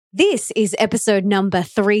This is episode number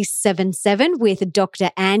 377 with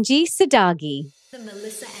Dr. Angie Sadeghi. The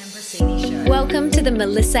Melissa Ambrosini Show. Welcome to the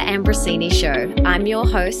Melissa Ambrosini Show. I'm your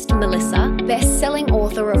host, Melissa, best-selling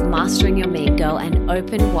author of Mastering Your Mean Girl and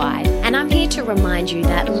Open Wide. And I'm here to remind you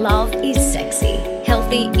that love is sexy,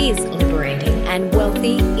 healthy is liberating, and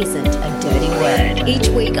wealthy isn't a dirty word. Each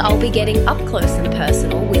week, I'll be getting up close and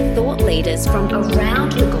personal with thought leaders from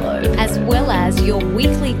around the globe, as well as your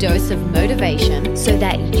weekly dose of motivation so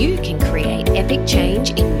that you can create epic change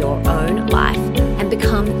in your own life and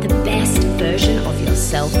become the best version of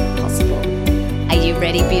yourself possible. Are you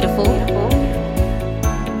ready, beautiful?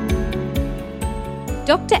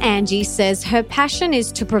 Dr. Angie says her passion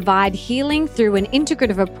is to provide healing through an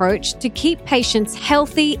integrative approach to keep patients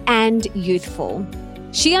healthy and youthful.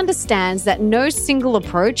 She understands that no single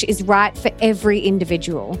approach is right for every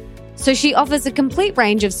individual. So she offers a complete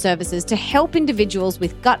range of services to help individuals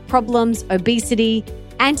with gut problems, obesity,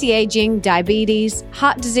 anti-aging, diabetes,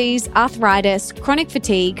 heart disease, arthritis, chronic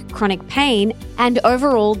fatigue, chronic pain, and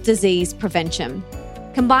overall disease prevention.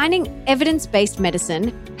 Combining evidence-based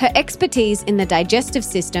medicine, her expertise in the digestive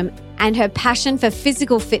system, and her passion for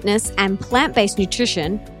physical fitness and plant-based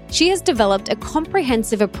nutrition, she has developed a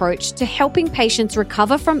comprehensive approach to helping patients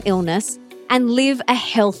recover from illness and live a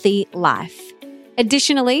healthy life.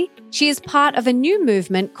 Additionally, she is part of a new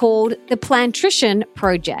movement called the Plantrition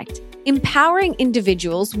Project, empowering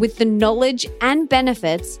individuals with the knowledge and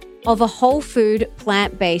benefits of a whole food,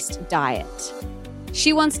 plant-based diet.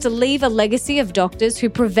 She wants to leave a legacy of doctors who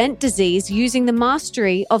prevent disease using the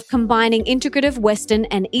mastery of combining integrative Western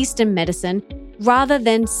and Eastern medicine rather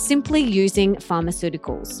than simply using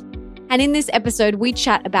pharmaceuticals. And in this episode, we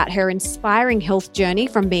chat about her inspiring health journey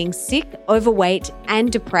from being sick, overweight, and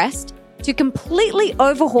depressed to completely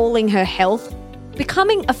overhauling her health,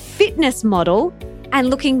 becoming a fitness model, and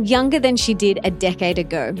looking younger than she did a decade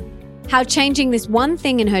ago. How changing this one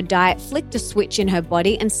thing in her diet flicked a switch in her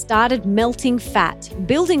body and started melting fat,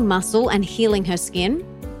 building muscle, and healing her skin.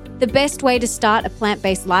 The best way to start a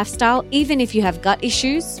plant-based lifestyle, even if you have gut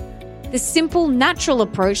issues. The simple, natural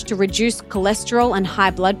approach to reduce cholesterol and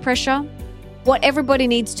high blood pressure. What everybody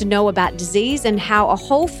needs to know about disease and how a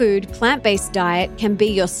whole food, plant-based diet can be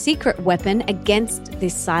your secret weapon against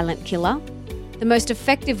this silent killer. The most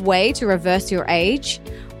effective way to reverse your age,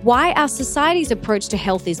 why our society's approach to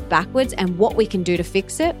health is backwards and what we can do to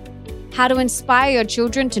fix it, how to inspire your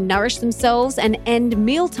children to nourish themselves and end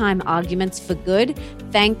mealtime arguments for good,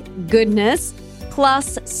 thank goodness,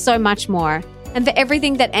 plus so much more. And for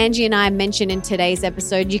everything that Angie and I mention in today's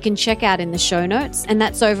episode, you can check out in the show notes, and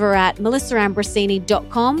that's over at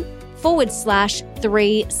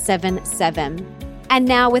melissaambrosini.com/377. And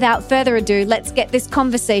now, without further ado, let's get this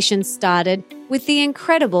conversation started with the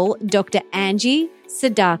incredible Dr. Angie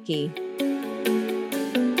Sadeghi.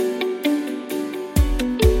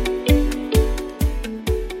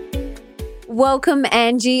 Welcome,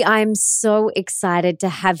 Angie. I'm so excited to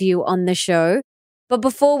have you on the show. But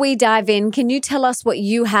before we dive in, can you tell us what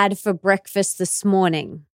you had for breakfast this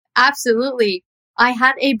morning? Absolutely. I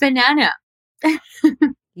had a banana.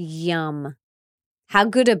 Yum. How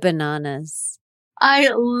good are bananas? I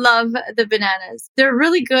love the bananas. They're a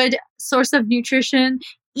really good source of nutrition.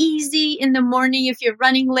 Easy in the morning if you're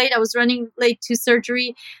running late. I was running late to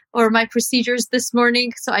surgery or my procedures this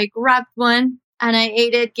morning. So I grabbed one and I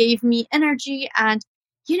ate it, gave me energy. And,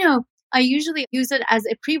 I usually use it as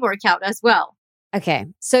a pre-workout as well. Okay.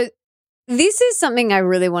 So this is something I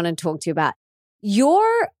really want to talk to you about.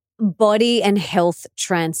 Your body and health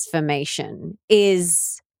transformation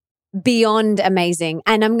is beyond amazing.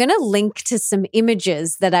 And I'm going to link to some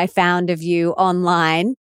images that I found of you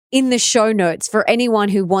online in the show notes for anyone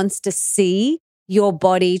who wants to see your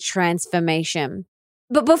body transformation.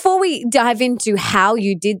 But before we dive into how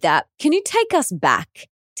you did that, can you take us back?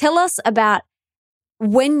 Tell us about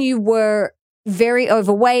when you were very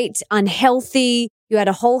overweight, unhealthy, you had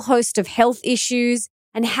a whole host of health issues,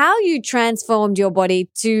 and how you transformed your body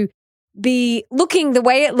to be looking the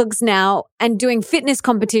way it looks now and doing fitness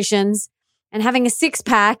competitions and having a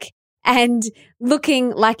six-pack and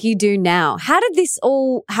looking like you do now. How did this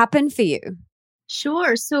all happen for you?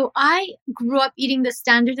 Sure. So I grew up eating the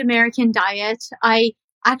standard American diet. I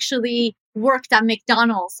actually worked at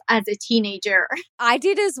McDonald's as a teenager. I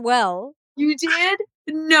did as well. You did?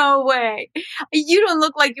 No way. You don't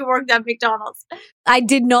look like you worked at McDonald's. I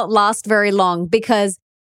did not last very long because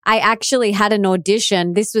I actually had an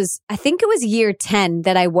audition. I think it was year 10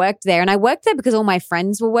 that I worked there. And I worked there because all my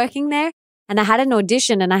friends were working there. And I had an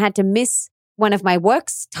audition and I had to miss one of my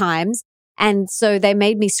work's times. And so they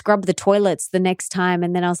made me scrub the toilets the next time.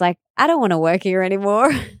 And then I was like, I don't want to work here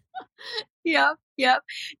anymore. Yeah. Yep.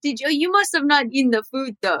 You must have not eaten the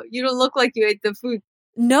food though. You don't look like you ate the food.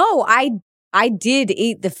 No, I did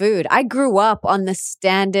eat the food. I grew up on that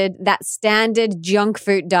standard junk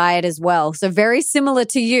food diet as well. So very similar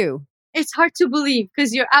to you. It's hard to believe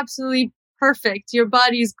because you're absolutely perfect. Your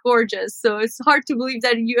body is gorgeous. So it's hard to believe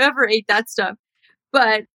that you ever ate that stuff.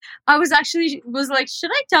 But I was like,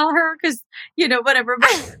 should I tell her? Because, whatever.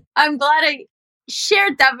 But I'm glad I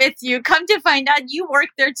shared that with you. Come to find out you work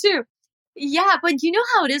there too. Yeah, but you know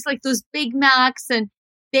how it is, like those Big Macs and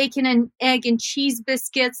bacon and egg and cheese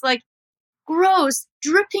biscuits, like gross,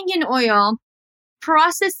 dripping in oil,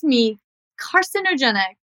 processed meat,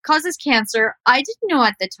 carcinogenic, causes cancer. I didn't know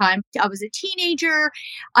at the time. I was a teenager.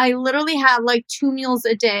 I literally had like 2 meals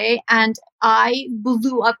a day and I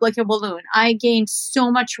blew up like a balloon. I gained so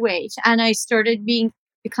much weight and I started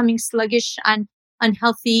becoming sluggish and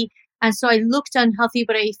unhealthy. And so I looked unhealthy,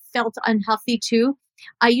 but I felt unhealthy too.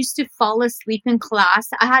 I used to fall asleep in class.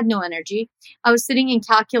 I had no energy. I was sitting in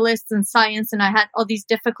calculus and science and I had all these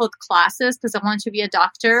difficult classes because I wanted to be a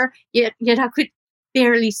doctor. Yet I could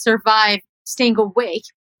barely survive staying awake.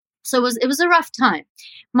 So it was a rough time.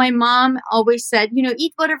 My mom always said,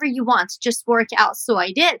 eat whatever you want, just work out. So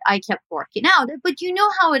I did. I kept working out. But you know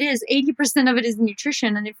how it is. 80% of it is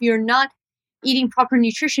nutrition. And if you're not eating proper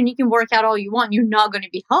nutrition, you can work out all you want. You're not going to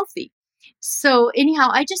be healthy. So anyhow,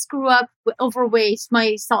 I just grew up overweight.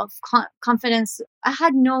 My self-confidence, I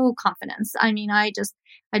had no confidence. I mean, I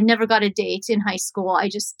never got a date in high school. I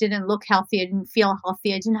just didn't look healthy. I didn't feel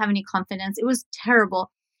healthy. I didn't have any confidence. It was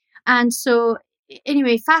terrible. And so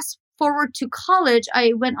anyway, fast forward to college,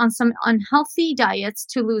 I went on some unhealthy diets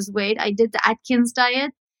to lose weight. I did the Atkins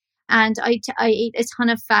diet and I ate a ton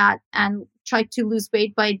of fat and tried to lose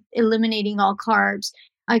weight by eliminating all carbs.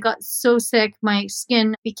 I got so sick. My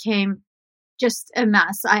skin became just a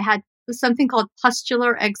mess. I had something called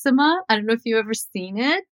pustular eczema. I don't know if you've ever seen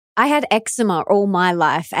it. I had eczema all my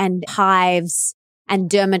life and hives and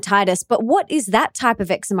dermatitis. But what is that type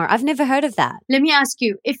of eczema? I've never heard of that. Let me ask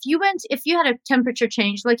you, if you had a temperature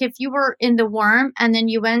change, like if you were in the warm and then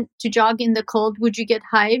you went to jog in the cold, would you get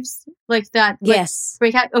hives like that? Yes.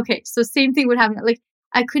 Breakout? Okay. So same thing would happen. Like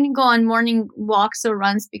I couldn't go on morning walks or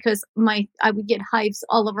runs because I would get hives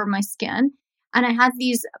all over my skin. And I had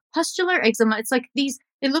these pustular eczema. It's like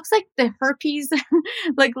it looks like the herpes,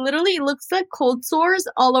 like literally it looks like cold sores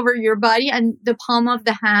all over your body and the palm of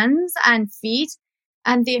the hands and feet.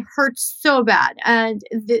 And they hurt so bad. And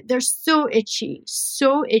they're so itchy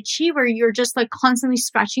where you're just like constantly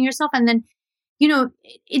scratching yourself. And then,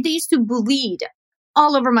 they used to bleed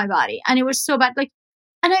all over my body. And it was so bad.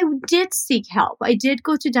 And I did seek help. I did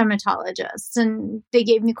go to dermatologists and they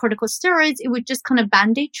gave me corticosteroids. It would just kind of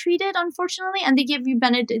Band-Aid treat it, unfortunately. And they give you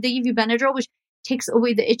Benadryl, which takes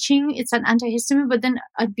away the itching. It's an antihistamine, but then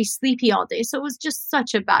I'd be sleepy all day. So it was just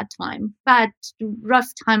such a rough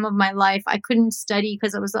time of my life. I couldn't study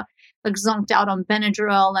because I was like zonked out on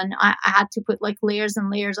Benadryl and I had to put like layers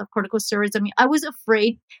and layers of corticosteroids. I mean, I was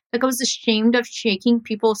afraid, like I was ashamed of shaking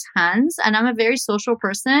people's hands and I'm a very social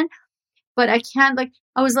person. But I can't,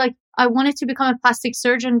 I wanted to become a plastic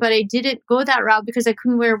surgeon, but I didn't go that route because I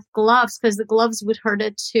couldn't wear gloves because the gloves would hurt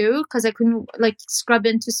it too, because I couldn't scrub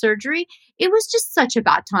into surgery. It was just such a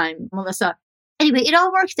bad time, Melissa. Anyway, it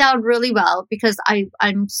all worked out really well because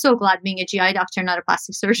I'm so glad being a GI doctor, not a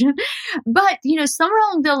plastic surgeon. But, somewhere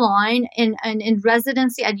along the line in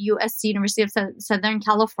residency at USC, University of Southern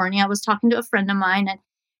California, I was talking to a friend of mine and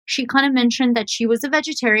she kind of mentioned that she was a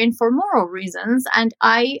vegetarian for moral reasons. And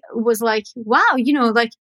I was like, wow,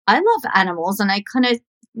 I love animals. And I kind of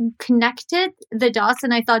connected the dots.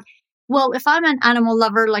 And I thought, well, if I'm an animal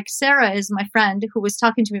lover, like Sarah is my friend who was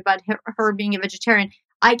talking to me about her being a vegetarian,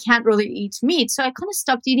 I can't really eat meat. So I kind of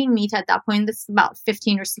stopped eating meat at that point. This is about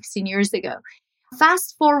 15 or 16 years ago.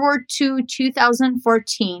 Fast forward to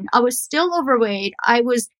 2014, I was still overweight. I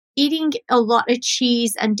was eating a lot of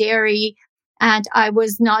cheese and dairy. And I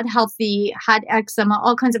was not healthy, had eczema,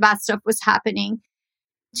 all kinds of bad stuff was happening.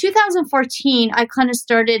 2014, I kind of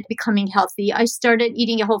started becoming healthy. I started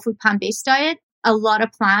eating a whole food plant-based diet, a lot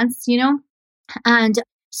of plants, and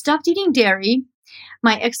stopped eating dairy.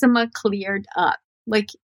 My eczema cleared up.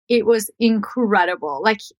 It was incredible.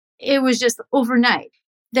 It was just overnight.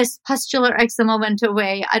 This pustular eczema went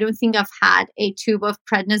away. I don't think I've had a tube of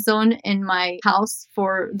prednisone in my house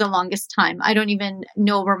for the longest time. I don't even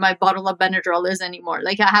know where my bottle of Benadryl is anymore.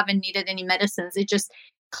 I haven't needed any medicines. It just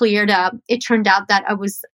cleared up. It turned out that I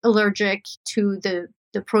was allergic to the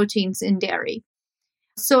proteins in dairy.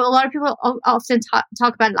 So a lot of people often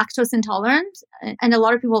talk about lactose intolerant, and a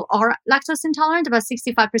lot of people are lactose intolerant. About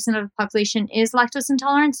 65% of the population is lactose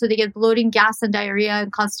intolerant. So they get bloating, gas, and diarrhea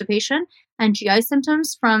and constipation and GI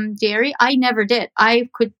symptoms from dairy. I never did. I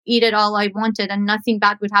could eat it all I wanted and nothing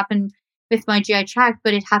bad would happen with my GI tract,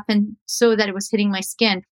 but it happened so that it was hitting my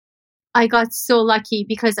skin. I got so lucky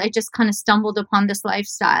because I just kind of stumbled upon this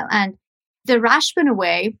lifestyle and the rash went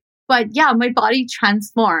away. But yeah, my body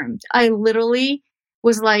transformed. I literally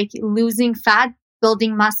was like losing fat,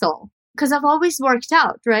 building muscle. Because I've always worked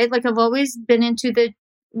out, right? Like I've always been into the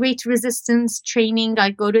weight resistance training. I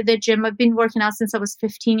go to the gym. I've been working out since I was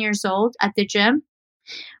 15 years old at the gym.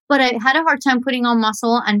 But I had a hard time putting on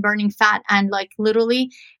muscle and burning fat. And like literally,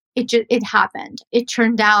 it happened. It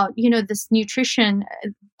turned out, this nutrition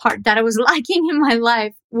part that I was lacking in my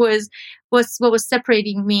life was what was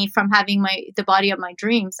separating me from having the body of my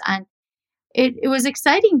dreams. And it was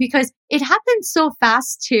exciting because it happened so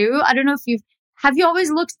fast too. I don't know if have you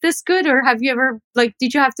always looked this good, or have you ever, like,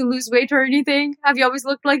 did you have to lose weight or anything? Have you always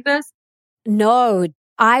looked like this? No,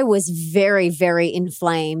 I was very, very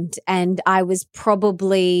inflamed, and I was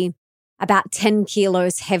probably about 10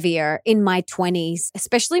 kilos heavier in my 20s,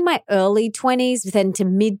 especially my early 20s, then to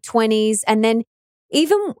mid 20s. And then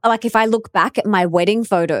even like if I look back at my wedding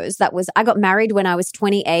photos, I got married when I was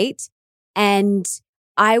 28 and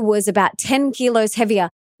I was about 10 kilos heavier,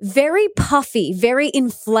 very puffy, very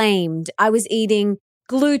inflamed. I was eating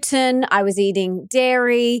gluten. I was eating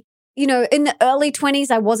dairy. In the early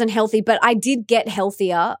 20s, I wasn't healthy, but I did get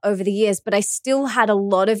healthier over the years, but I still had a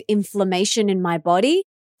lot of inflammation in my body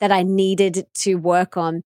that I needed to work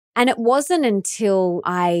on. And it wasn't until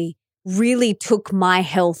I really took my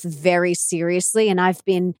health very seriously, and I've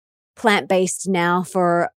been plant-based now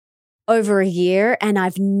for over a year and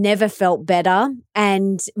I've never felt better.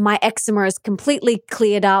 And my eczema is completely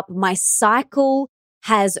cleared up. My cycle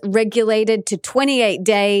has regulated to 28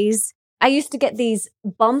 days. I used to get these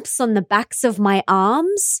bumps on the backs of my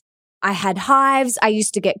arms. I had hives. I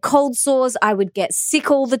used to get cold sores. I would get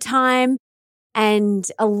sick all the time. And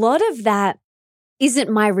a lot of that isn't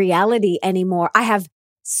my reality anymore. I have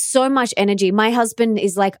so much energy. My husband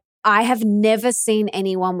is like, I have never seen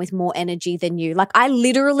anyone with more energy than you. Like I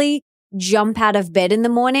literally jump out of bed in the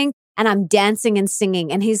morning and I'm dancing and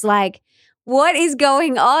singing. And he's like, what is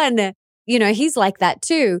going on? He's like that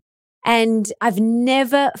too. And I've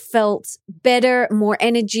never felt better, more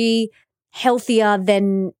energy, healthier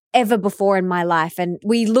than ever before in my life. And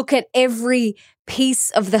we look at every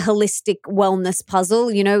piece of the holistic wellness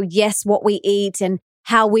puzzle, yes, what we eat and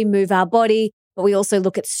how we move our body, but we also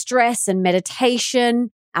look at stress and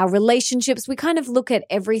meditation, our relationships. We kind of look at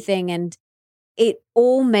everything and it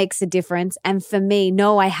all makes a difference. And for me,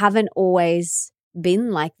 no, I haven't always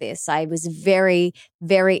been like this. I was very,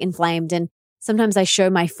 very inflamed. And sometimes I show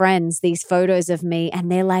my friends these photos of me and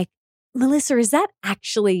they're like, Melissa, is that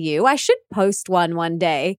actually you? I should post one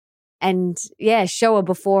day and show a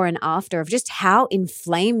before and after of just how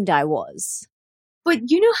inflamed I was. But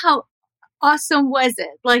how awesome was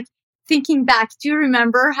it? Like thinking back, do you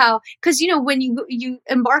remember how, because when you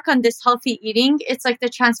embark on this healthy eating, it's like the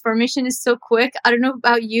transformation is so quick. I don't know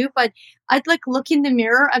about you, but I'd like look in the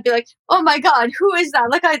mirror. I'd be like, oh my God, who is that?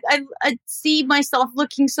 Like I'd see myself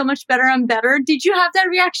looking so much better and better. Did you have that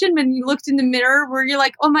reaction when you looked in the mirror where you're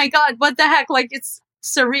like, oh my God, what the heck? Like it's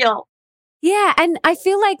surreal. Yeah. And I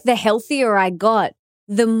feel like the healthier I got,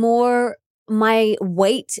 the more my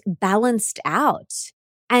weight balanced out.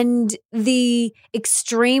 And the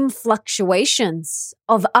extreme fluctuations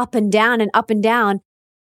of up and down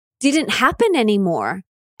didn't happen anymore.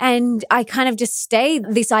 And I kind of just stayed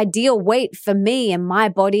this ideal weight for me and my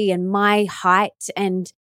body and my height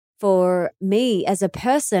and for me as a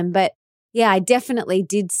person. But yeah, I definitely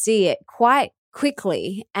did see it quite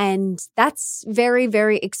quickly. And that's very,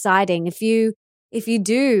 very exciting. If you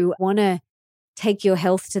do want to take your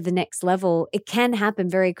health to the next level, it can happen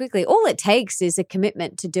very quickly. All it takes is a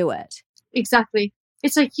commitment to do it. Exactly.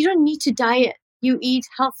 It's like you don't need to diet. You eat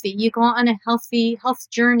healthy. You go on a healthy health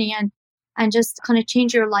journey and just kind of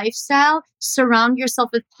change your lifestyle. Surround yourself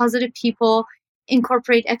with positive people.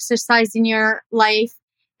 Incorporate exercise in your life.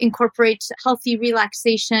 Incorporate healthy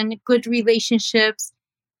relaxation, good relationships,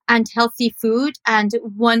 and healthy food, and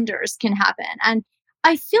wonders can happen. And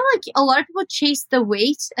I feel like a lot of people chase the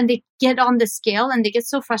weight and they get on the scale and they get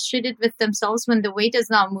so frustrated with themselves when the weight is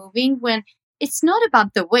not moving, when it's not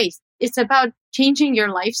about the weight. It's about changing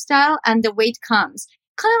your lifestyle and the weight comes.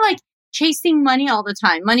 Kind of like chasing money all the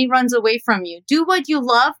time. Money runs away from you. Do what you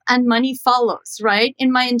love and money follows, right?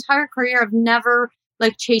 In my entire career, I've never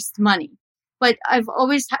like chased money, but I've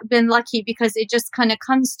always been lucky because it just kind of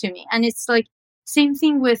comes to me. And it's like Same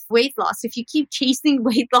thing with weight loss. If you keep chasing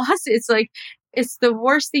weight loss, it's like, it's the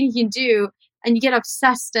worst thing you can do, and you get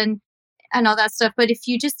obsessed and all that stuff. But if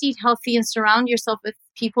you just eat healthy and surround yourself with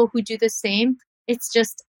people who do the same, it's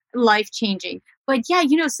just life changing. But yeah,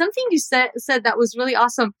 something you said that was really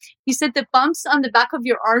awesome. You said the bumps on the back of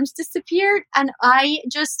your arms disappeared. And I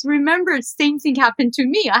just remembered same thing happened to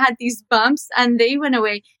me. I had these bumps and they went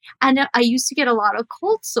away. And I used to get a lot of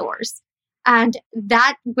cold sores. And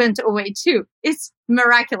that went away too. It's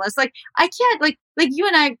miraculous. Like I can't like you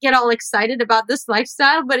and I get all excited about this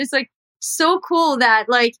lifestyle, but it's like so cool that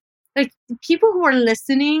like people who are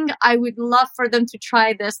listening, I would love for them to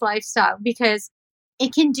try this lifestyle because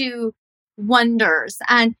it can do wonders,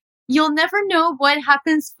 and you'll never know what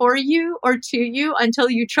happens for you or to you until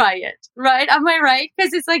you try it. Right? Am I right?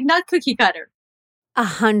 Because it's like not cookie cutter.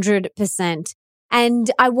 100%.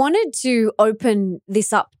 And I wanted to open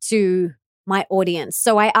this up to my audience.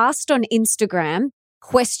 So I asked on Instagram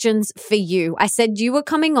questions for you. I said you were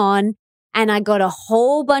coming on and I got a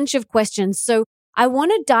whole bunch of questions. So I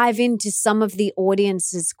want to dive into some of the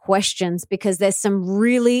audience's questions because there's some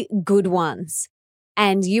really good ones.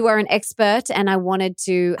 And you are an expert and I wanted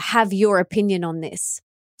to have your opinion on this.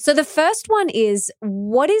 So the first one is,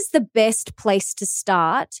 what is the best place to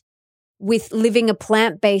start with living a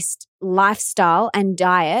plant-based lifestyle and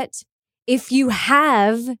diet if you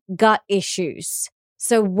have gut issues?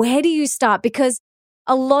 So where do you start? Because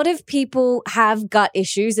a lot of people have gut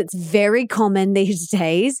issues. It's very common these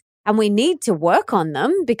days, and we need to work on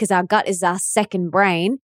them because our gut is our second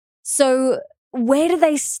brain. So where do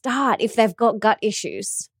they start if they've got gut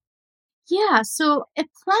issues? Yeah, so a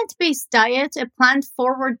plant-based diet, a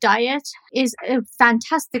plant-forward diet is a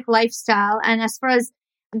fantastic lifestyle. And as far as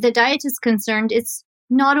the diet is concerned, it's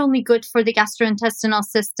not only good for the gastrointestinal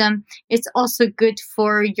system, it's also good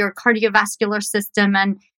for your cardiovascular system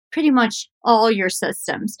and pretty much all your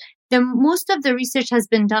systems. Most of the research has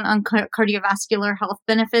been done on cardiovascular health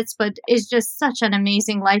benefits, but it's just such an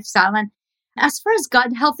amazing lifestyle. And as far as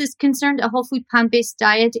gut health is concerned, a whole food plant-based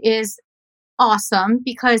diet is awesome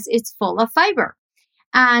because it's full of fiber.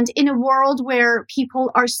 And in a world where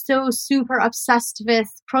people are so super obsessed with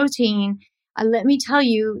protein, let me tell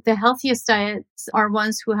you, the healthiest diets are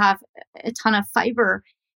ones who have a ton of fiber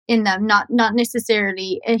in them, not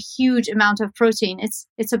necessarily a huge amount of protein.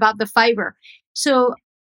 It's about the fiber. So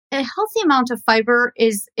a healthy amount of fiber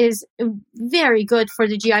is very good for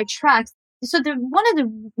the GI tract. So one of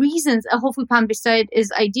the reasons a whole food plant-based diet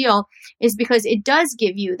is ideal is because it does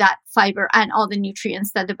give you that fiber and all the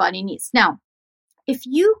nutrients that the body needs. Now, if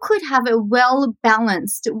you could have a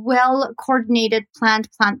well-balanced, well-coordinated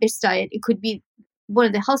plant-based diet, it could be one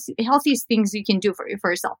of the healthiest things you can do for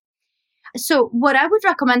yourself. So what I would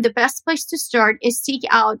recommend, the best place to start is seek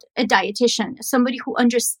out a dietitian, somebody who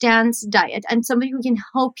understands diet and somebody who can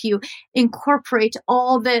help you incorporate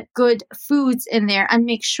all the good foods in there and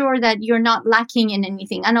make sure that you're not lacking in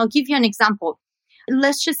anything. And I'll give you an example.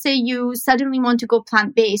 Let's just say you suddenly want to go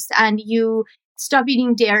plant-based and you stop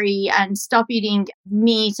eating dairy and stop eating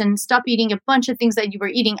meat and stop eating a bunch of things that you were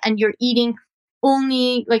eating, and you're eating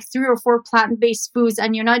only like 3 or 4 plant-based foods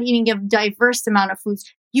and you're not eating a diverse amount of foods.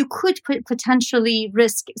 You could potentially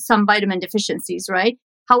risk some vitamin deficiencies, right?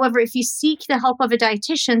 However, if you seek the help of a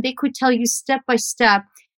dietitian, they could tell you step by step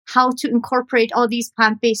how to incorporate all these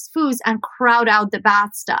plant-based foods and crowd out the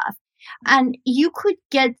bad stuff. And you could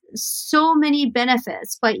get so many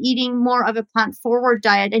benefits by eating more of a plant-forward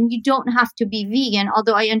diet. And you don't have to be vegan,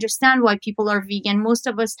 although I understand why people are vegan. Most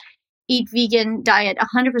of us eat vegan diet,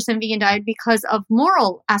 100% vegan diet, because of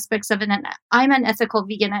moral aspects of it. And I'm an ethical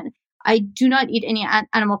vegan and I do not eat any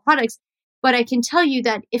animal products. But I can tell you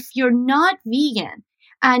that if you're not vegan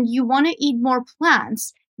and you want to eat more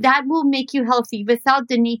plants, that will make you healthy without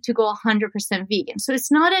the need to go 100% vegan. So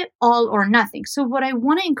it's not an all or nothing. So what I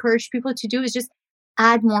want to encourage people to do is just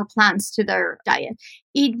add more plants to their diet.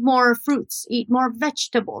 Eat more fruits, eat more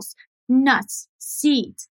vegetables, nuts,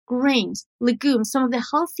 seeds, grains, legumes. Some of the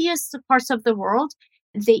healthiest parts of the world,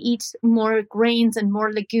 they eat more grains and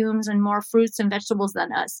more legumes and more fruits and vegetables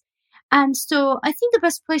than us. And so I think the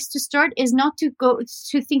best place to start is not to go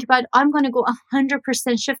to think about, I'm going to go 100%,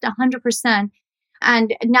 shift 100%.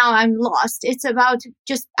 And now I'm lost. It's about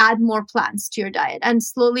just add more plants to your diet and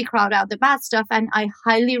slowly crowd out the bad stuff. And I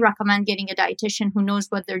highly recommend getting a dietitian who knows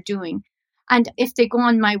what they're doing. And if they go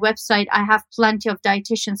on my website, I have plenty of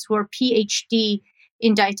dietitians who are PhD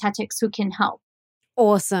in dietetics who can help.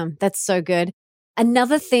 Awesome. That's so good.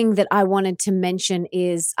 Another thing that I wanted to mention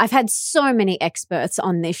is I've had so many experts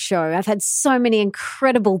on this show. I've had so many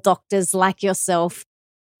incredible doctors like yourself.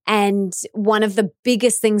 And one of the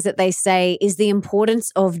biggest things that they say is the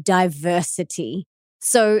importance of diversity.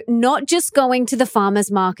 So not just going to the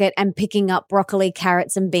farmer's market and picking up broccoli,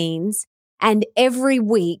 carrots, and beans, and every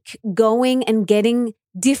week going and getting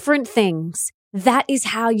different things. That is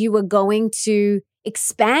how you are going to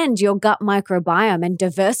expand your gut microbiome and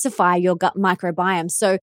diversify your gut microbiome.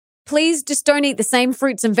 So please just don't eat the same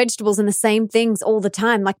fruits and vegetables and the same things all the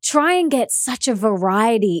time. Like, try and get such a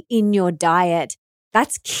variety in your diet.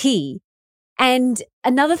 That's key. And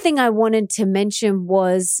another thing I wanted to mention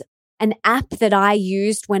was an app that I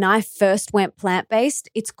used when I first went plant-based.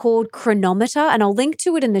 It's called Chronometer, and I'll link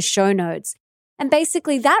to it in the show notes. And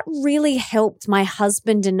basically that really helped my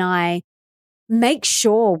husband and I make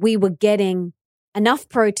sure we were getting enough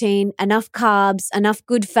protein, enough carbs, enough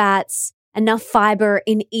good fats, enough fiber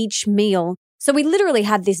in each meal. So we literally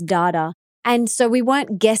had this data. And so we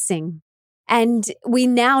weren't guessing. And we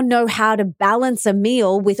now know how to balance a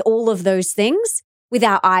meal with all of those things with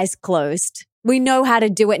our eyes closed. We know how to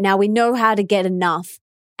do it now. We know how to get enough.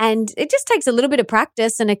 And it just takes a little bit of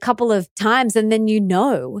practice and a couple of times, and then you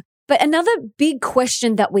know. But another big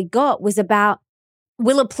question that we got was about,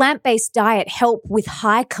 will a plant-based diet help with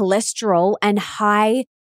high cholesterol and high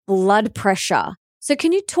blood pressure? So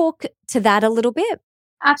can you talk to that a little bit?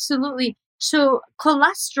 Absolutely. So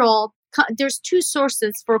cholesterol, there's two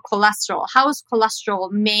sources for cholesterol. How is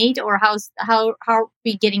cholesterol made, or how are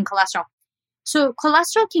we getting cholesterol? So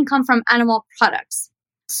cholesterol can come from animal products.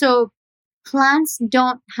 So plants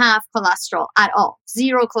don't have cholesterol at all,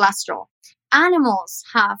 zero cholesterol. Animals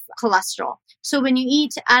have cholesterol. So when you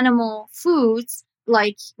eat animal foods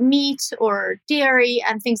like meat or dairy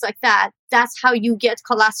and things like that, that's how you get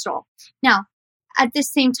cholesterol. Now, at the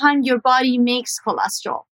same time, your body makes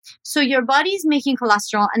cholesterol. So your body is making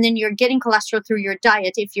cholesterol, and then you're getting cholesterol through your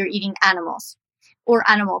diet if you're eating animals or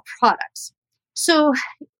animal products. So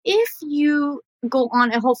if you go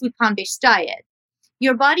on a whole food plant-based diet,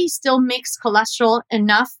 your body still makes cholesterol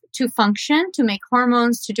enough to function, to make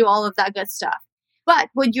hormones, to do all of that good stuff. But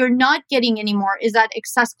what you're not getting anymore is that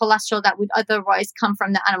excess cholesterol that would otherwise come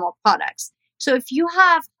from the animal products. So if you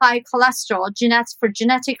have high cholesterol, for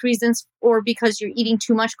genetic reasons or because you're eating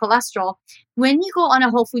too much cholesterol, when you go on a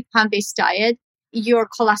whole food plant-based diet, your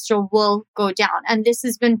cholesterol will go down. And this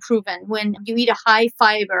has been proven. When you eat a high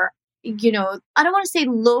fiber, I don't want to say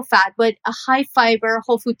low fat, but a high fiber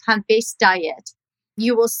whole food plant-based diet,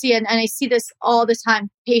 you will see, and I see this all the time,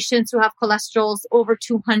 patients who have cholesterols over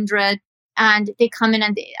 200, and they come in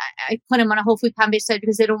and I put them on a whole food plant-based diet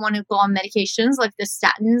because they don't want to go on medications like the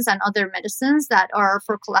statins and other medicines that are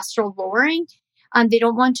for cholesterol lowering. And they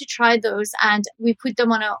don't want to try those. And we put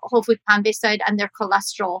them on a whole food plant-based diet, and their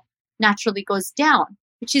cholesterol naturally goes down,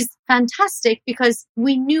 which is fantastic because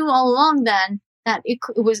we knew all along then that it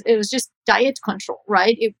was just diet control,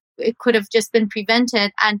 right? It could have just been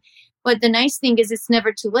prevented. But the nice thing is it's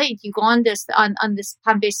never too late. You go on this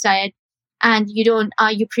plant-based diet, and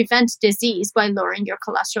you prevent disease by lowering your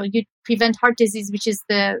cholesterol. You prevent heart disease, which is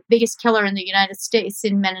the biggest killer in the United States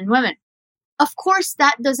in men and women. Of course,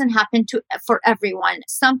 that doesn't happen for everyone.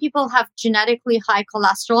 Some people have genetically high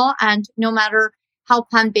cholesterol, and no matter how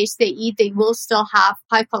plant-based they eat, they will still have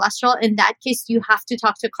high cholesterol. In that case, you have to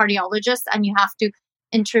talk to a cardiologist and you have to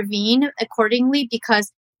intervene accordingly,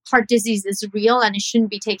 because heart disease is real and it shouldn't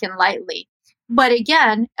be taken lightly. But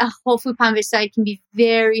again, a whole food plant-based diet can be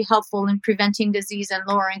very helpful in preventing disease and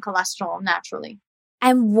lowering cholesterol naturally.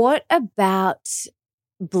 And what about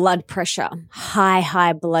blood pressure,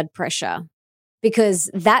 high blood pressure? Because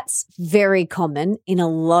that's very common in a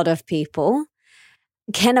lot of people.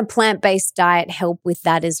 Can a plant-based diet help with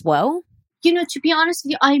that as well? To be honest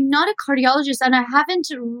with you, I'm not a cardiologist, and I haven't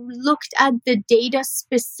looked at the data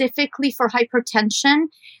specifically for hypertension.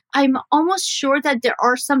 I'm almost sure that there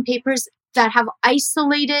are some papers that have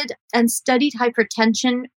isolated and studied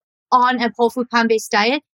hypertension on a whole food plant-based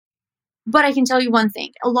diet. But I can tell you one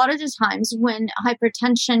thing. A lot of the times when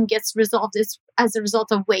hypertension gets resolved, it's as a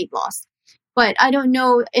result of weight loss. But I don't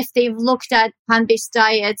know if they've looked at plant-based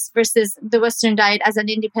diets versus the Western diet as an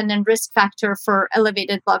independent risk factor for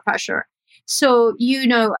elevated blood pressure. So,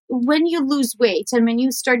 when you lose weight and when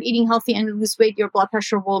you start eating healthy and lose weight, your blood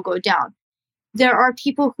pressure will go down. There are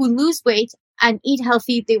people who lose weight and eat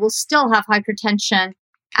healthy, they will still have hypertension,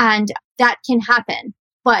 and that can happen.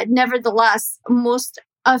 But nevertheless, most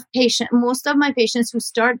of my patients who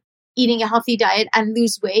start eating a healthy diet and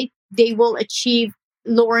lose weight, they will achieve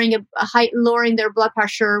lowering their blood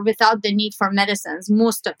pressure without the need for medicines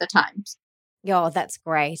most of the times. Oh, that's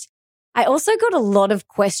great. I also got a lot of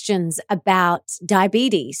questions about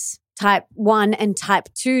diabetes, type 1 and type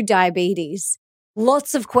 2 diabetes.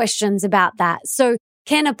 Lots of questions about that. So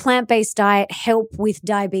Can a plant-based diet help with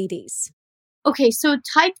diabetes? Okay, so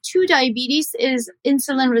type 2 diabetes is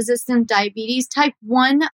insulin resistant diabetes. Type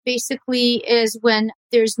 1 basically is when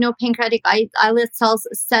there's no pancreatic islet cells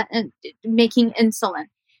making insulin.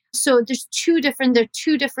 So there are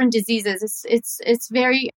two different diseases. It's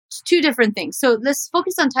two different things. So let's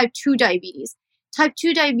focus on type 2 diabetes. Type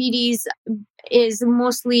 2 diabetes is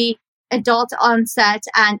mostly adult onset,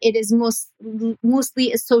 and it is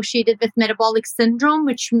mostly associated with metabolic syndrome,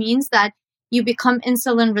 which means that you become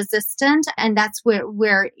insulin resistant, and that's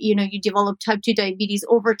where you develop type 2 diabetes.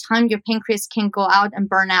 Over time, your pancreas can go out and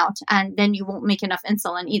burn out, and then you won't make enough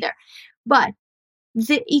insulin either. But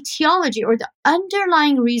the etiology or the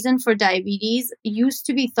underlying reason for diabetes used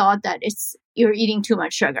to be thought that you're eating too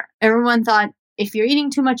much sugar. Everyone thought if you're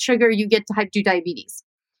eating too much sugar, you get type 2 diabetes.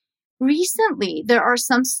 Recently, there are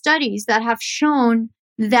some studies that have shown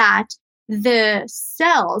that the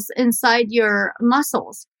cells inside your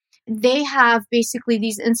muscles, they have basically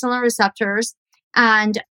these insulin receptors,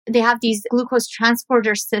 and they have these glucose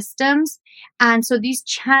transporter systems. And so these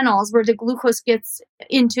channels where the glucose gets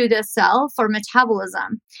into the cell for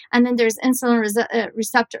metabolism, and then there's insulin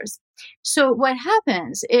receptors. So what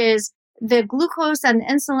happens is the glucose and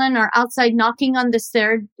insulin are outside knocking on the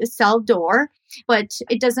cell door, but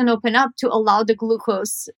it doesn't open up to allow the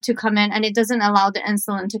glucose to come in, and it doesn't allow the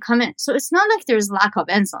insulin to come in. So it's not like there's lack of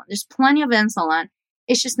insulin. There's plenty of insulin.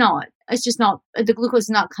 It's just not, the glucose is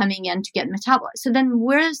not coming in to get metabolized. So then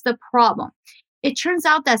where's the problem? It turns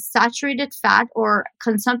out that saturated fat or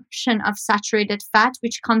consumption of saturated fat,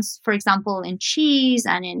 which comes, for example, in cheese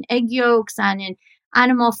and in egg yolks and in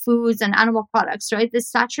animal foods and animal products, right? This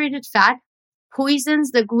saturated fat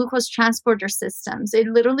poisons the glucose transporter systems. It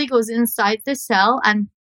literally goes inside the cell and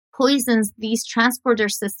poisons these transporter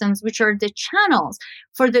systems, which are the channels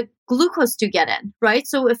for the glucose to get in, right?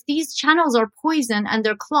 So if these channels are poisoned and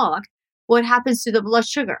they're clogged, what happens to the blood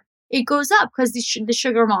sugar? It goes up because the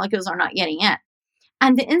sugar molecules are not getting in.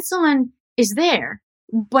 And the insulin is there,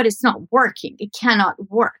 but it's not working. It cannot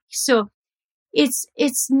work. So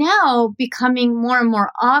it's now becoming more and more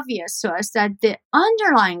obvious to us that the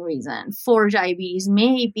underlying reason for diabetes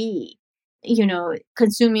may be,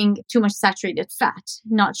 consuming too much saturated fat,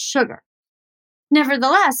 not sugar.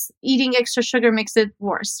 Nevertheless, eating extra sugar makes it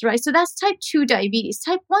worse, right? So that's type 2 diabetes.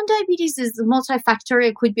 Type 1 diabetes is multifactorial.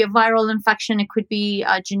 It could be a viral infection. It could be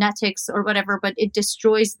genetics or whatever, but it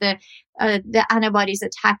destroys the antibodies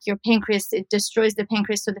attack your pancreas. It destroys the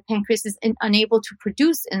pancreas, so the pancreas is unable to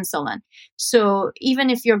produce insulin. So even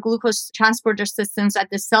if your glucose transporter systems at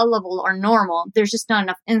the cell level are normal, there's just not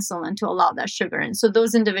enough insulin to allow that sugar in. So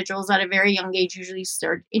those individuals at a very young age usually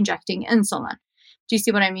start injecting insulin. Do you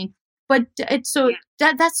see what I mean? But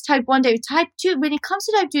that's type 1 diabetes. Type 2, when it comes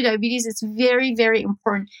to type 2 diabetes, it's very, very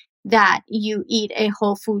important that you eat a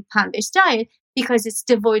whole food plant-based diet, because it's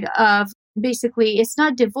devoid of, basically, it's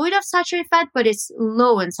not devoid of saturated fat, but it's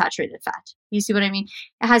low in saturated fat. You see what I mean?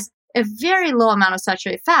 It has a very low amount of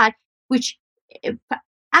saturated fat, which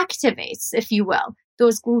activates, if you will,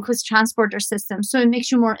 those glucose transporter systems. So it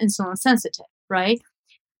makes you more insulin sensitive, right?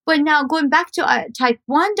 But now going back to type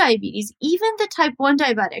 1 diabetes, even the type 1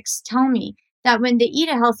 diabetics tell me that when they eat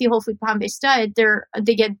a healthy whole food plant-based diet,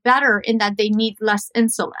 they get better in that they need less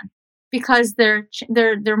insulin because they're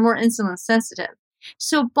more insulin sensitive.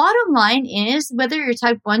 So bottom line is, whether you're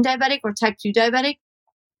type 1 diabetic or type 2 diabetic,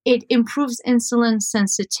 it improves insulin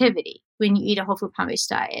sensitivity when you eat a whole food plant-based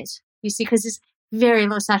diet. You see, because it's very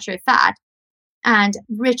low saturated fat and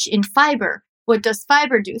rich in fiber. What does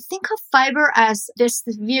fiber do? Think of fiber as this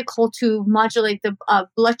vehicle to modulate the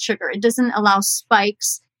blood sugar. It doesn't allow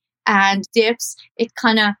spikes and dips. It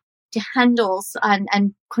kind of handles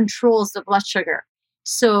and controls the blood sugar.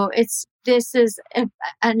 So this is a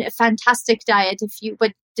fantastic diet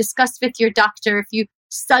but discuss with your doctor. If you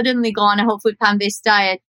suddenly go on a whole food plant-based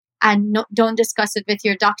diet and don't discuss it with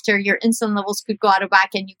your doctor, your insulin levels could go out of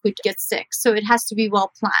whack and you could get sick. So it has to be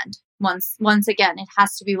well planned. Once again, it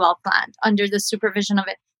has to be well planned under the supervision of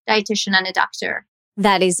a dietitian and a doctor.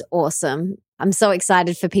 That is awesome. I'm so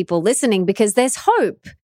excited for people listening because there's hope.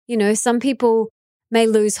 Some people may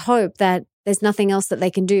lose hope that there's nothing else that they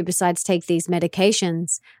can do besides take these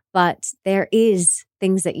medications, but there is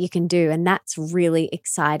things that you can do, and that's really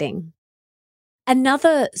exciting.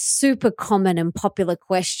 Another super common and popular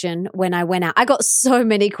question when I went out, I got so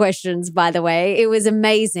many questions, by the way. It was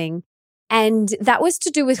amazing. And that was to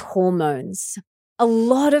do with hormones. A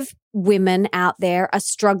lot of women out there are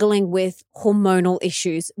struggling with hormonal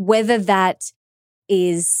issues, whether that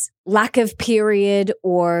is lack of period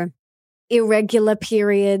or irregular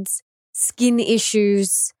periods, skin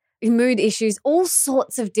issues, mood issues, all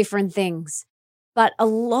sorts of different things. But a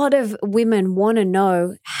lot of women want to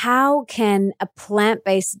know, how can a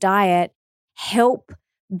plant-based diet help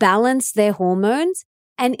balance their hormones?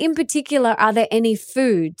 And in particular, are there any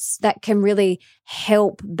foods that can really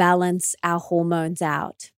help balance our hormones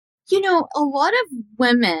out? A lot of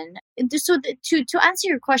women, to answer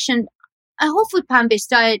your question, a whole food plant-based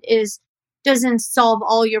diet doesn't solve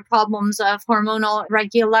all your problems of hormonal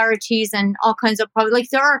irregularities and all kinds of problems. Like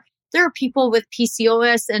there are people with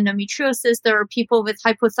PCOS, endometriosis, there are people with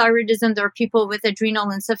hypothyroidism, there are people with adrenal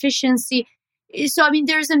insufficiency. So,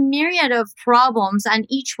 there's a myriad of problems, and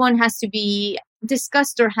each one has to be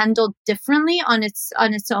discussed or handled differently on its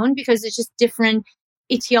own, because it's just different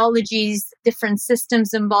etiologies, different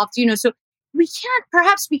systems involved, so we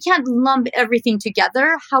can't lump everything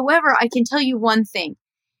together. However, I can tell you one thing.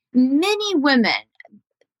 Many women,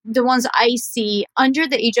 the ones I see under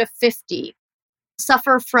the age of 50,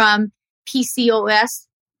 suffer from PCOS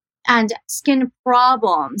and skin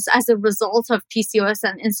problems as a result of PCOS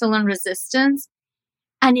and insulin resistance.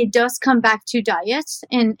 And it does come back to diet.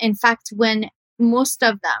 And in fact, when most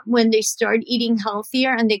of them, when they start eating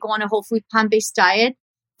healthier and they go on a whole food plant-based diet,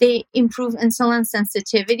 they improve insulin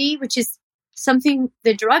sensitivity, which is something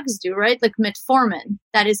the drugs do, right? Like metformin,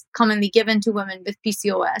 that is commonly given to women with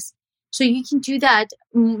PCOS. So you can do that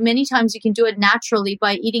many times. You can do it naturally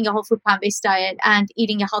by eating a whole food plant-based diet and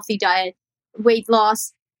eating a healthy diet. Weight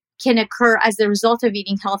loss can occur as a result of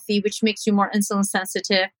eating healthy, which makes you more insulin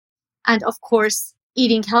sensitive. And of course,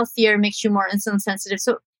 eating healthier makes you more insulin sensitive.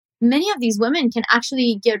 So many of these women can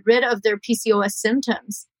actually get rid of their PCOS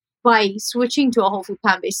symptoms by switching to a whole food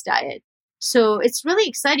plant-based diet. So it's really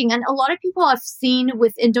exciting. And a lot of people I've seen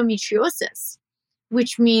with endometriosis,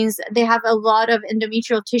 which means they have a lot of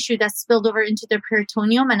endometrial tissue that's spilled over into their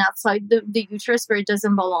peritoneum and outside the uterus where it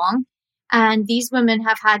doesn't belong. And these women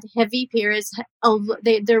have had heavy periods.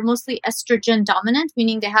 They're mostly estrogen dominant,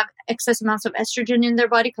 meaning they have excess amounts of estrogen in their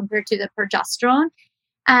body compared to the progesterone.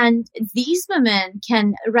 And these women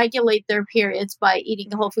can regulate their periods by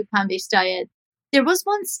eating a whole food plant-based diet. There was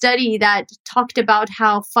one study that talked about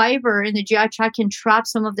how fiber in the GI tract can trap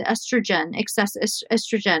some of the estrogen, excess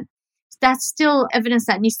estrogen. That's still evidence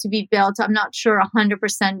that needs to be built. I'm not sure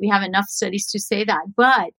 100% we have enough studies to say that,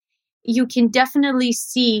 but you can definitely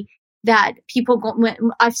see that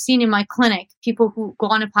I've seen in my clinic, people who go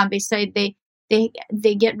on a plant-based diet,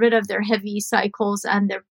 they get rid of their heavy cycles and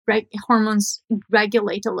their hormones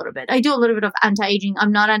regulate a little bit. I do a little bit of anti-aging.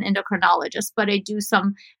 I'm not an endocrinologist, but I do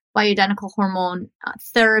some bioidentical hormone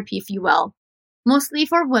therapy, if you will. Mostly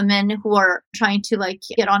for women who are trying to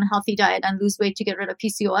get on a healthy diet and lose weight to get rid of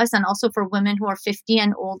PCOS, and also for women who are 50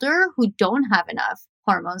 and older who don't have enough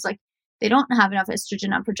hormones. Like they don't have enough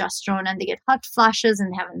estrogen and progesterone, and they get hot flashes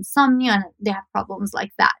and they have insomnia and they have problems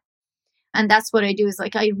like that. And that's what I do is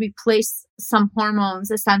I replace some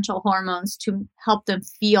hormones, essential hormones, to help them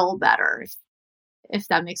feel better, if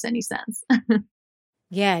that makes any sense.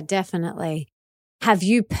 Yeah, definitely. Have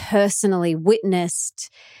you personally witnessed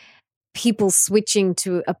people switching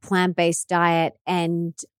to a plant-based diet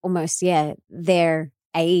and almost, their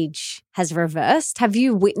age has reversed? Have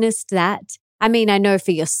you witnessed that? I know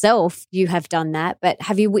for yourself you have done that, but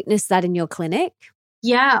have you witnessed that in your clinic?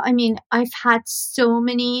 Yeah, I've had so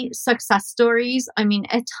many success stories.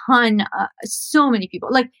 A ton, so many people.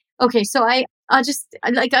 I'm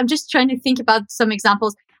just trying to think about some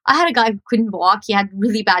examples. I had a guy who couldn't walk. He had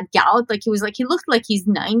really bad gout. He looked like he's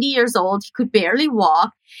 90 years old. He could barely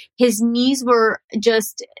walk. His knees were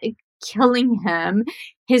just killing him.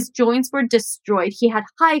 His joints were destroyed. He had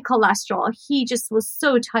high cholesterol. He just was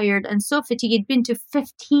so tired and so fatigued. He'd been to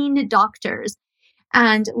 15 doctors.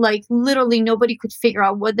 And literally nobody could figure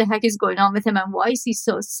out what the heck is going on with him and why is he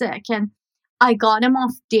so sick. And I got him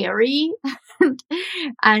off dairy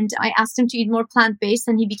and I asked him to eat more plant-based,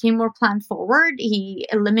 and he became more plant-forward. He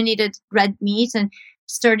eliminated red meat and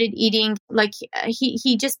started eating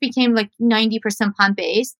he just became 90%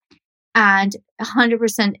 plant-based and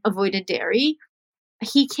 100% avoided dairy.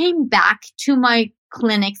 He came back to my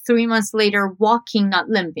clinic 3 months later, walking, not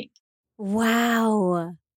limping.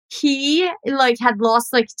 Wow. He had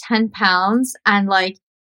lost 10 pounds and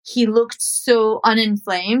he looked so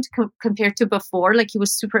uninflamed compared to before. He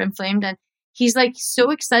was super inflamed and he's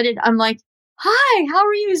so excited. I'm like, hi, how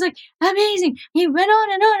are you? He's like, amazing. He went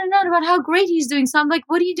on and on and on about how great he's doing. So I'm like,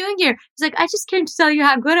 what are you doing here? He's like, I just came to tell you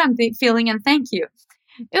how good I'm feeling and thank you.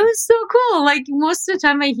 It was so cool. Most of the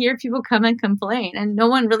time I hear people come and complain and no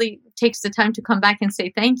one really takes the time to come back and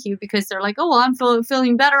say thank you because they're like, oh, well, I'm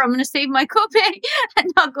feeling better. I'm going to save my copay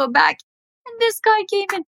and not go back. And this guy came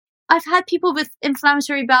in. I've had people with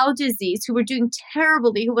inflammatory bowel disease who were doing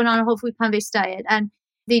terribly, who went on a whole food plant-based diet and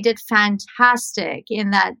they did fantastic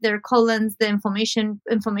in that their colons, the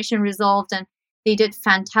inflammation resolved, and they did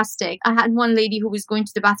fantastic. I had one lady who was going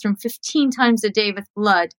to the bathroom 15 times a day with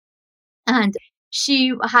blood, and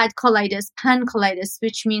she had colitis, pancolitis,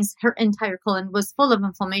 which means her entire colon was full of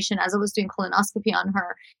inflammation as I was doing colonoscopy on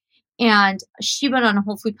her. And she went on a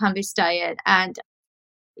whole food plant-based diet, and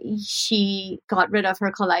she got rid of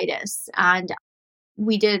her colitis. And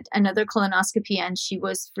we did another colonoscopy, and she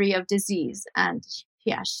was free of disease. And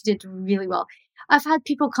yeah, she did really well. I've had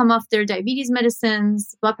people come off their diabetes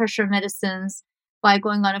medicines, blood pressure medicines by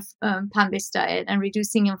going on a plant-based diet and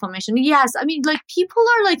reducing inflammation. Yes, I mean, like, people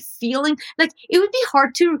are like feeling like it would be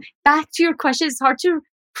hard to, back to your question, it's hard to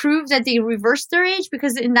prove that they reverse their age,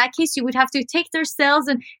 because in that case, you would have to take their cells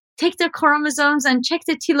and take their chromosomes and check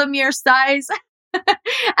the telomere size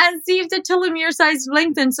and see if the telomere size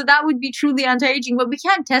lengthens. So that would be truly anti-aging, but we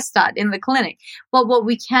can't test that in the clinic. But what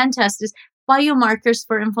we can test is biomarkers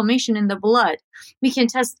for inflammation in the blood. We can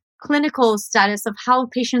test clinical status of how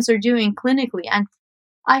patients are doing clinically. And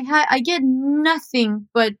I get nothing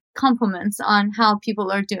but compliments on how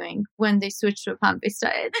people are doing when they switch to a plant-based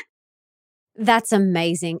diet. That's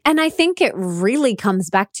amazing. And I think it really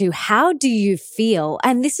comes back to, how do you feel?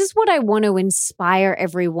 And this is what I want to inspire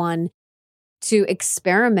everyone to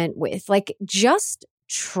experiment with. Like, just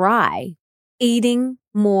try eating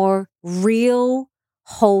more real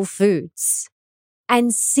whole foods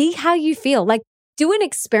and see how you feel. Like, do an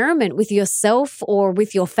experiment with yourself or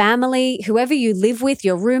with your family, whoever you live with,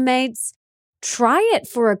 your roommates. Try it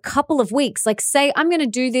for a couple of weeks. Like, say, I'm going to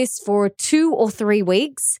do this for 2 or 3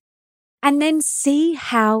 weeks, and then see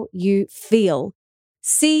how you feel.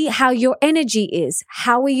 See how your energy is.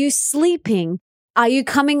 How are you sleeping? Are you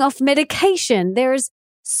coming off medication? There's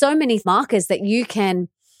so many markers that you can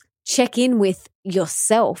check in with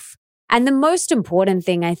yourself. And the most important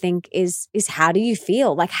thing, I think, is how do you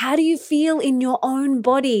feel? Like, how do you feel in your own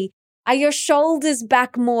body? Are your shoulders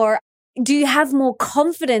back more? Do you have more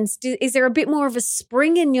confidence? Is there a bit more of a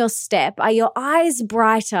spring in your step? Are your eyes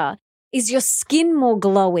brighter? Is your skin more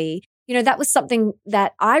glowy? You know, that was something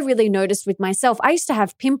that I really noticed with myself. I used to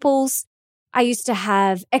have pimples. I used to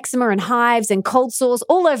have eczema and hives and cold sores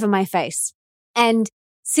all over my face. And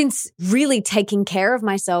since really taking care of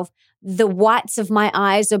myself, the whites of my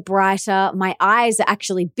eyes are brighter. My eyes are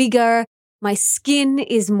actually bigger. My skin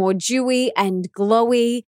is more dewy and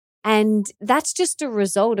glowy. And that's just a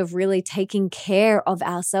result of really taking care of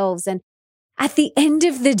ourselves. And at the end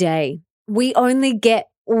of the day, we only get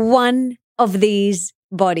one of these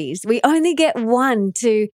bodies. We only get one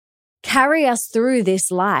to carry us through this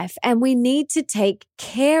life, and we need to take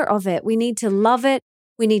care of it. We need to love it.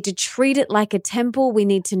 We need to treat it like a temple. We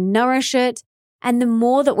need to nourish it. And the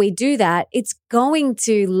more that we do that, it's going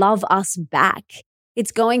to love us back.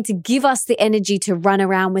 It's going to give us the energy to run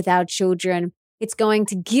around with our children. It's going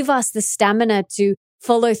to give us the stamina to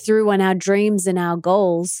follow through on our dreams and our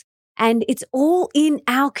goals. And it's all in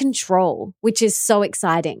our control, which is so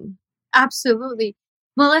exciting. Absolutely.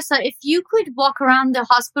 Melissa, if you could walk around the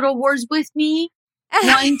hospital wards with me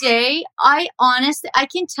one day, I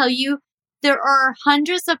can tell you there are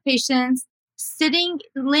hundreds of patients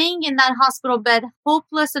laying in that hospital bed,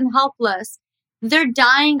 hopeless and helpless. They're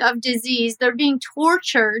dying of disease. They're being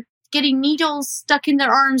tortured, getting needles stuck in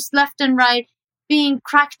their arms left and right, being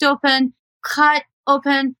cracked open, cut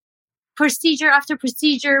open, procedure after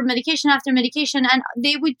procedure, medication after medication. And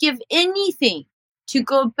they would give anything to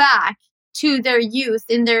go back to their youth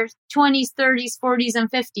in their 20s, 30s, 40s, and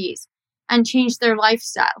 50s and change their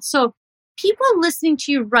lifestyle. So people listening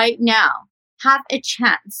to you right now have a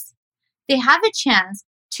chance. They have a chance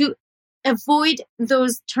to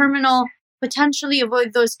potentially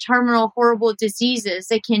avoid those terminal horrible diseases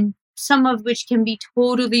some of which can be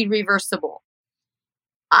totally reversible.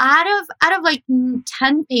 Out of like 10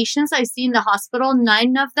 patients I see in the hospital,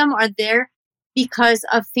 9 of them are there because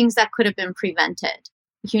of things that could have been prevented,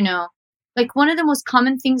 you know. Like, one of the most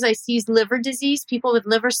common things I see is liver disease, people with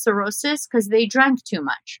liver cirrhosis because they drank too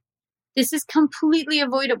much. This is completely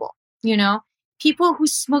avoidable, you know. People who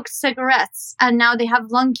smoked cigarettes and now they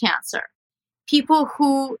have lung cancer. People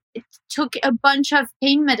who took a bunch of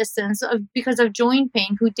pain medicines because of joint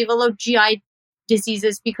pain, who developed GI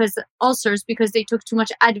diseases ulcers because they took too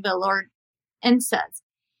much Advil or NSAIDs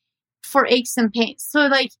for aches and pains. So,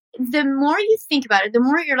 like, the more you think about it, the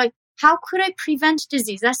more you're like, how could I prevent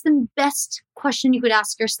disease? That's the best question you could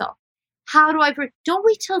ask yourself. How do I don't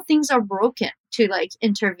wait till things are broken to like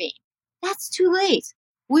intervene. That's too late.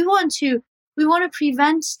 We want to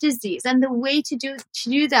prevent disease. And the way to do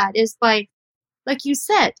that is by, like you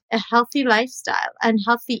said, a healthy lifestyle and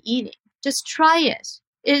healthy eating. Just try it.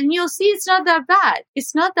 And you'll see it's not that bad.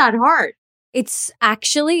 It's not that hard. It's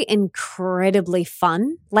actually incredibly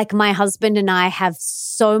fun. Like my husband and I have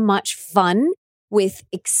so much fun with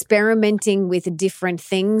experimenting with different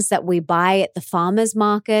things that we buy at the farmers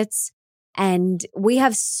markets. And we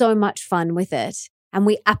have so much fun with it. And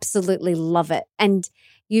we absolutely love it. And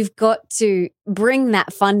you've got to bring that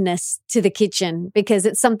funness to the kitchen because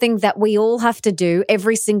it's something that we all have to do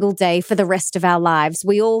every single day for the rest of our lives.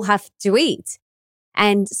 We all have to eat.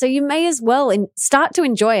 And so you may as well start to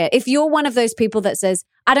enjoy it. If you're one of those people that says,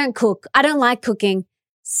 I don't cook, I don't like cooking,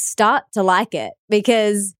 start to like it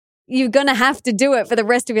because you're going to have to do it for the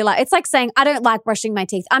rest of your life. It's like saying, I don't like brushing my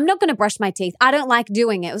teeth. I'm not going to brush my teeth. I don't like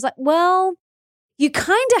doing it. It was like, well, you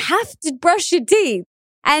kind of have to brush your teeth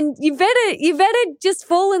and you better just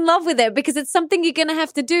fall in love with it because it's something you're going to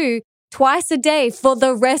have to do twice a day for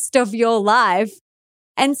the rest of your life.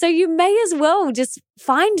 And so you may as well just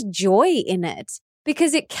find joy in it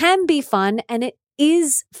because it can be fun and it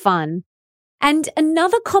is fun. And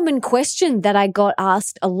another common question that I got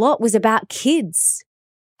asked a lot was about kids.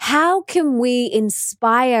 How can we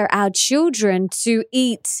inspire our children to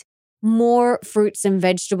eat more fruits and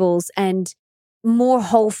vegetables and more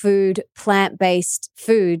whole food, plant-based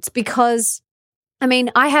foods? Because, I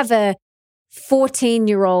mean, I have a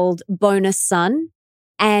 14-year-old bonus son,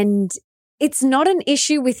 and it's not an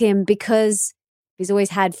issue with him because he's always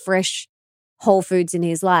had fresh whole foods in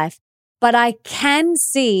his life. But I can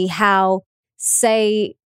see how,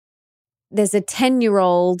 say, there's a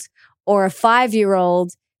 10-year-old or a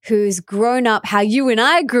 5-year-old who's grown up how you and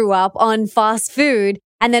I grew up on fast food.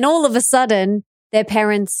 And then all of a sudden, their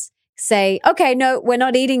parents say, okay, no, we're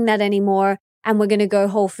not eating that anymore. And we're going to go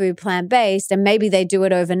whole food plant-based. And maybe they do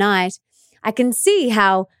it overnight. I can see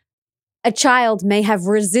how a child may have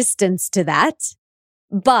resistance to that.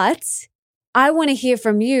 But I want to hear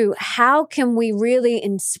from you. How can we really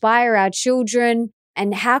inspire our children?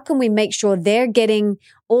 And how can we make sure they're getting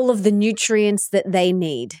all of the nutrients that they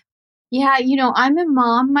need? Yeah, I'm a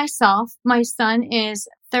mom myself. My son is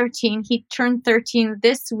 13. He turned 13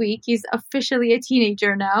 this week. He's officially a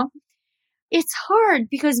teenager now. It's hard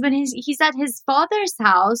because when he's at his father's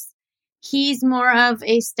house, he's more of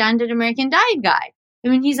a standard American diet guy. I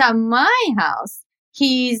mean, he's at my house.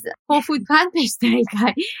 He's whole food plant-based diet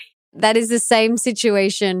guy. That is the same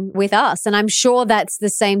situation with us. And I'm sure that's the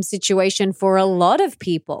same situation for a lot of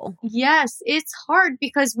people. Yes, it's hard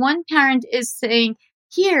because one parent is saying,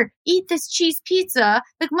 here, eat this cheese pizza.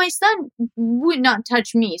 Like my son would not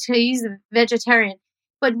touch meat. He's a vegetarian.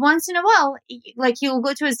 But once in a while, like he'll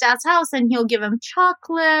go to his dad's house and he'll give him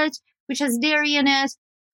chocolate, which has dairy in it.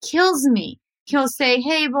 Kills me. He'll say,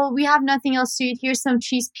 hey, well, we have nothing else to eat. Here's some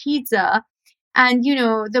cheese pizza. And,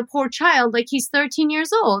 the poor child, like he's 13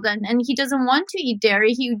 years old and he doesn't want to eat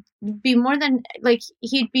dairy. He'd be more than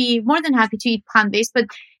happy to eat plant-based, but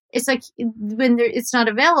it's like when it's not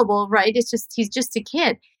available, right? It's just, he's just a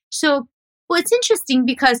kid. So, well, it's interesting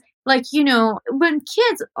because like, when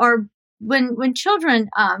children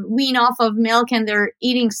wean off of milk and they're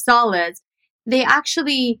eating solids, they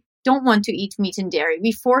actually don't want to eat meat and dairy.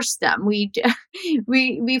 We force them. We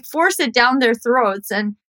force it down their throats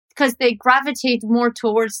and because they gravitate more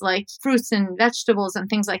towards like fruits and vegetables and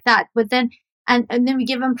things like that. But then, and then we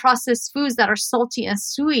give them processed foods that are salty and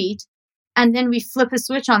sweet. And then we flip a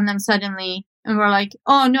switch on them suddenly. And we're like,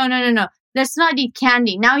 oh, no. Let's not eat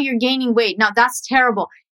candy. Now you're gaining weight. Now that's terrible.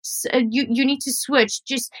 So you need to switch.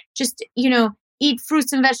 Just, eat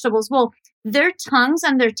fruits and vegetables. Well, their tongues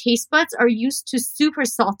and their taste buds are used to super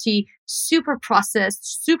salty, super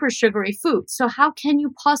processed, super sugary food. So how can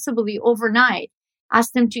you possibly overnight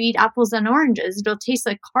ask them to eat apples and oranges? It'll taste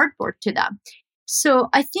like cardboard to them. So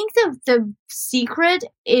I think the secret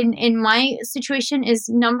in my situation is,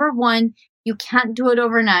 number one, you can't do it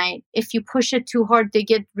overnight. If you push it too hard, they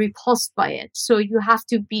get repulsed by it. So you have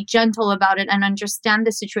to be gentle about it and understand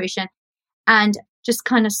the situation and just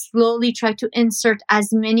kind of slowly try to insert as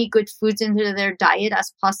many good foods into their diet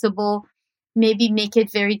as possible. Maybe make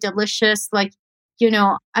it very delicious. Like, I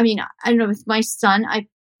don't know, with my son, I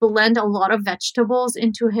blend a lot of vegetables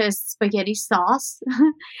into his spaghetti sauce.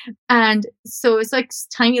 And so it's like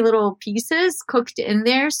tiny little pieces cooked in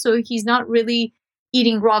there. So he's not really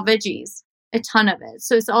eating raw veggies, a ton of it.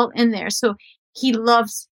 So it's all in there. So he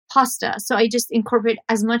loves pasta. So I just incorporate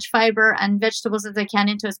as much fiber and vegetables as I can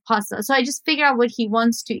into his pasta. So I just figure out what he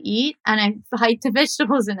wants to eat and I hide the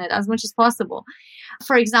vegetables in it as much as possible.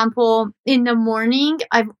 For example, in the morning,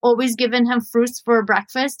 I've always given him fruits for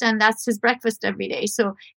breakfast and that's his breakfast every day.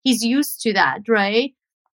 So he's used to that, right?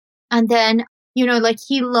 And then, like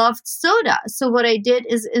he loved soda. So what I did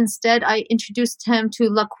is instead I introduced him to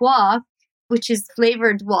La Croix, which is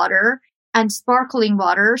flavored water, and sparkling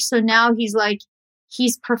water. So now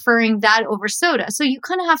he's preferring that over soda. So you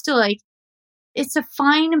kind of have to it's a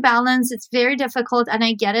fine balance. It's very difficult. And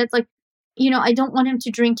I get it. I don't want him to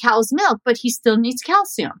drink cow's milk, but he still needs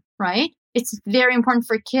calcium, right? It's very important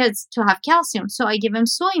for kids to have calcium. So I give him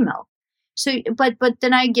soy milk. So, but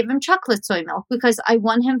then I give him chocolate soy milk because I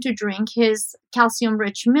want him to drink his calcium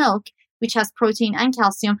rich milk, which has protein and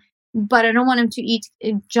calcium. But I don't want him to eat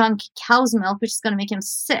junk cow's milk, which is going to make him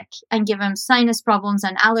sick and give him sinus problems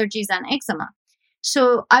and allergies and eczema.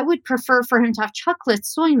 So I would prefer for him to have chocolate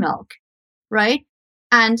soy milk, right?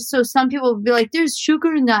 And so some people will be like, there's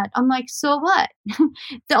sugar in that. I'm like, so what?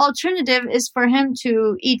 The alternative is for him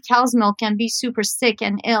to eat cow's milk and be super sick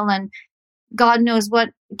and ill, and God knows what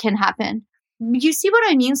can happen. You see what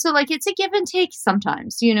I mean? So it's a give and take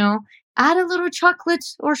sometimes, add a little chocolate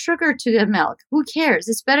or sugar to the milk. Who cares?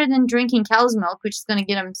 It's better than drinking cow's milk, which is going to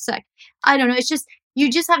get him sick. I don't know. It's just,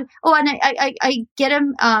 you just have, and I get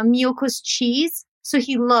him Miyoko's cheese. So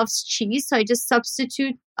he loves cheese. So I just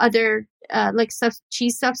substitute other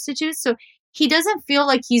cheese substitutes. So he doesn't feel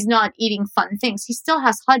like he's not eating fun things. He still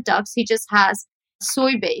has hot dogs. He just has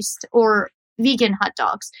soy-based or vegan hot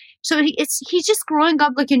dogs. So he's just growing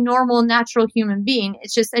up like a normal, natural human being.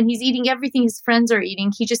 It's just, and he's eating everything his friends are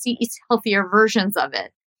eating. He just eats healthier versions of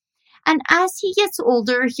it. And as he gets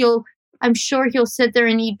older, I'm sure he'll sit there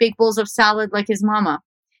and eat big bowls of salad like his mama.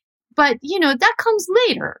 But, that comes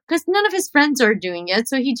later because none of his friends are doing it.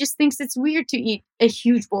 So he just thinks it's weird to eat a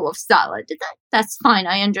huge bowl of salad. That's fine.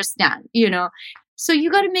 I understand, So you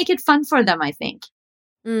got to make it fun for them, I think.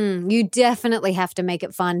 You definitely have to make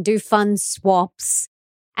it fun. Do fun swaps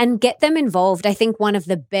and get them involved. I think one of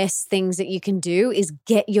the best things that you can do is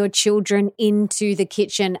get your children into the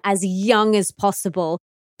kitchen as young as possible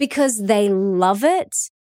because they love it.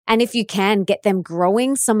 And if you can, get them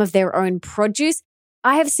growing some of their own produce.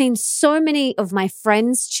 I have seen so many of my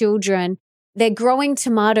friends' children, they're growing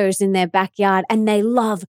tomatoes in their backyard and they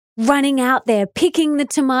love running out there, picking the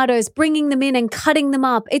tomatoes, bringing them in and cutting them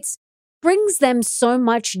up. It brings them so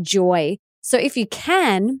much joy. So if you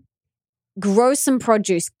can, grow some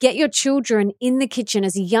produce, get your children in the kitchen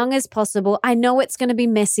as young as possible. I know it's going to be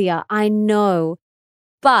messier. I know.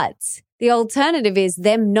 But the alternative is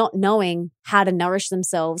them not knowing how to nourish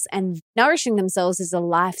themselves. And nourishing themselves is a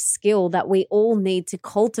life skill that we all need to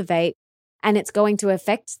cultivate, and it's going to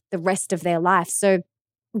affect the rest of their life. So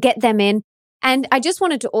get them in. And I just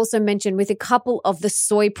wanted to also mention with a couple of the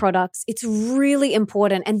soy products, it's really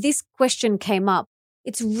important. And this question came up.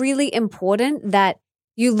 It's really important that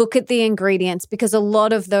you look at the ingredients because a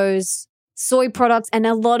lot of those soy products and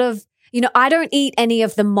a lot of, I don't eat any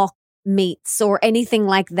of the mock meats or anything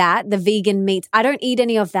like that, the vegan meats. I don't eat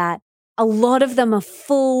any of that. A lot of them are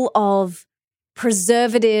full of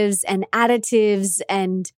preservatives and additives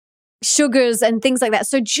and sugars and things like that.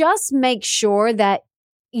 So just make sure that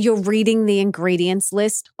you're reading the ingredients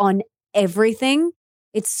list on everything.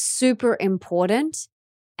 It's super important,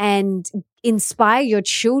 and inspire your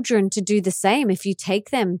children to do the same. If you take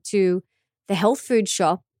them to the health food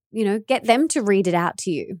shop, get them to read it out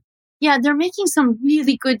to you. Yeah, they're making some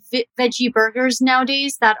really good veggie burgers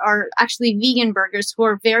nowadays that are actually vegan burgers who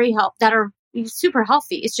are that are super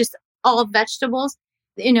healthy. It's just all vegetables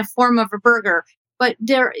in a form of a burger. But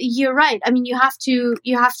you're right. I mean, you have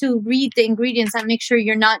to read the ingredients and make sure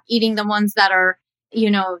you're not eating the ones that are,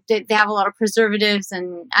 they have a lot of preservatives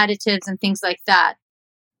and additives and things like that.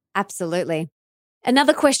 Absolutely.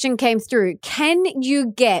 Another question came through. Can you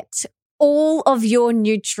get all of your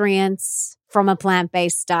nutrients from a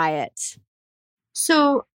plant-based diet?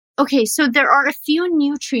 So there are a few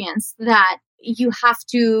nutrients that you have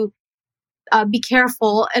to be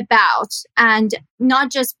careful about, and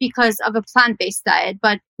not just because of a plant-based diet,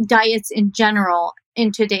 but diets in general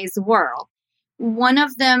in today's world. One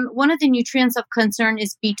of the nutrients of concern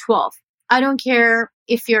is B12. I don't care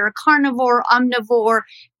if you're a carnivore, omnivore,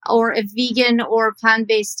 or a vegan or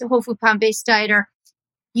plant-based, whole food plant-based dieter,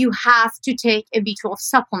 you have to take a B12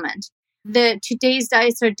 supplement. Today's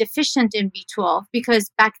diets are deficient in B12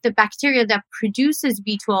 because the bacteria that produces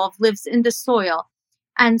B12 lives in the soil.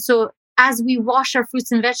 And so as we wash our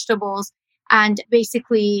fruits and vegetables and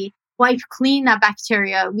basically wipe clean that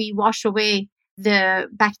bacteria, we wash away the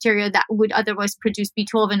bacteria that would otherwise produce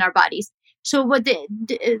B12 in our bodies. So what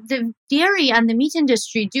the dairy and the meat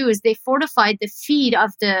industry do is they fortify the feed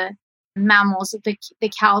of the mammals,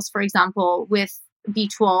 the cows, for example, with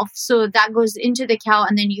B12. So that goes into the cow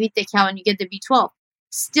and then you eat the cow and you get the B12.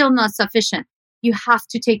 Still not sufficient. You have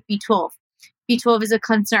to take B12. B12 is a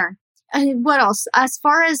concern. And what else? As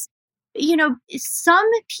far as, some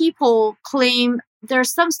people claim there are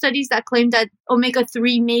some studies that claim that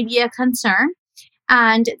omega-3 may be a concern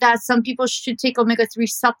and that some people should take omega-3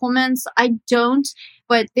 supplements. I don't,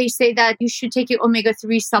 but they say that you should take an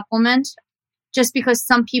omega-3 supplement just because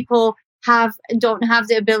some people don't have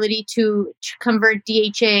the ability to convert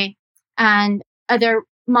DHA and other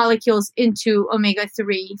molecules into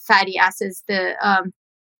omega-3 fatty acids, the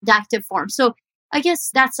active form. So I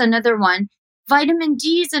guess that's another one. Vitamin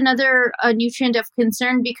D is another nutrient of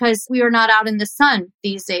concern because we are not out in the sun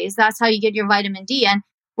these days. That's how you get your vitamin D. And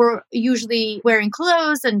we're usually wearing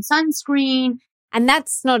clothes and sunscreen. And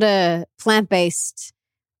that's not a plant-based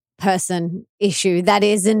person issue. That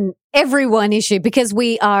is an everyone issue because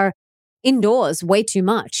we are indoors way too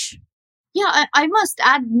much. Yeah, I must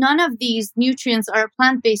add, none of these nutrients are a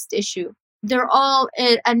plant-based issue. They're all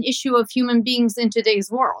an issue of human beings in today's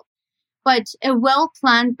world. But a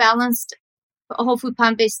well-planned, balanced, whole food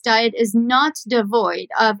plant-based diet is not devoid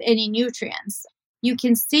of any nutrients. You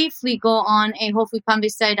can safely go on a whole food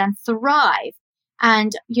plant-based diet and thrive.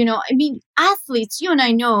 And, athletes, you and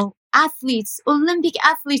I know, Olympic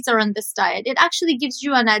athletes are on this diet. It actually gives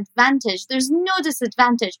you an advantage. There's no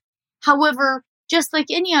disadvantage. However, just like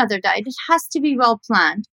any other diet, it has to be well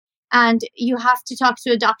planned. And you have to talk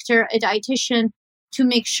to a doctor, a dietitian, to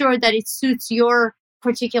make sure that it suits your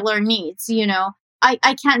particular needs.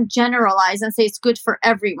 I can't generalize and say it's good for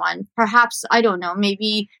everyone. Perhaps, I don't know,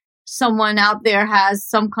 maybe someone out there has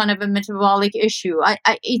some kind of a metabolic issue.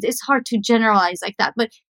 It's hard to generalize like that,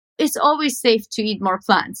 but it's always safe to eat more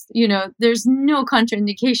plants. There's no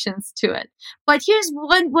contraindications to it. But here's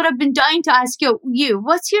what I've been dying to ask you.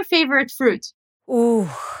 What's your favorite fruit? Ooh,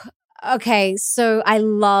 okay. So I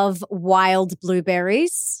love wild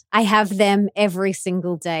blueberries. I have them every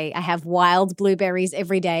single day. I have wild blueberries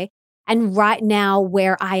every day. And right now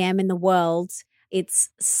where I am in the world, it's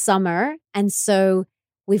summer. And so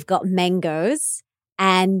we've got mangoes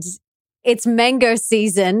and it's mango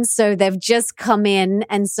season. So they've just come in.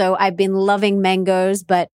 And so I've been loving mangoes,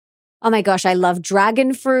 but oh my gosh, I love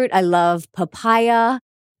dragon fruit. I love papaya.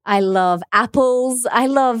 I love apples. I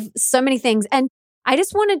love so many things. And I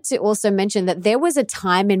just wanted to also mention that there was a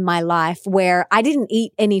time in my life where I didn't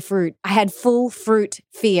eat any fruit. I had full fruit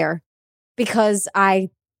fear because I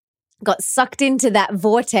got sucked into that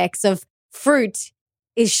vortex of fruit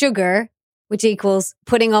is sugar, which equals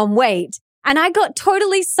putting on weight. And I got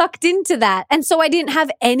totally sucked into that. And so I didn't have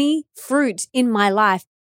any fruit in my life.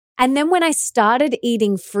 And then when I started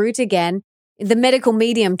eating fruit again, the medical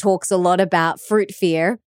medium talks a lot about fruit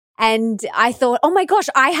fear. And I thought, oh my gosh,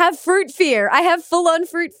 I have fruit fear. I have full on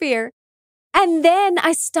fruit fear. And then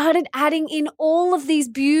I started adding in all of these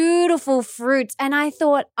beautiful fruits. And I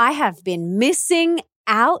thought, I have been missing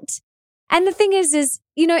out. And the thing is,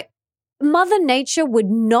 Mother Nature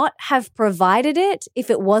would not have provided it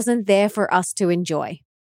if it wasn't there for us to enjoy.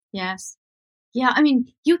 Yes. Yeah,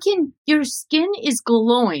 your skin is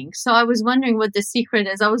glowing. So I was wondering what the secret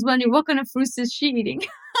is. I was wondering what kind of fruits is she eating?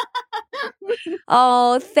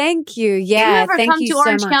 Oh, thank you. Yeah, if you ever come to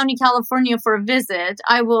Orange County, California for a visit,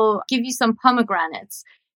 I will give you some pomegranates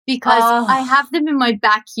because I have them in my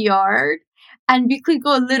backyard and we could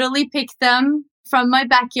go literally pick them from my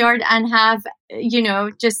backyard and have,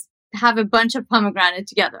 just have a bunch of pomegranate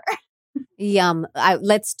together. Yum.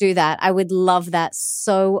 Let's do that. I would love that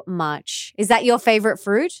so much. Is that your favorite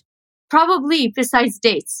fruit? Probably, besides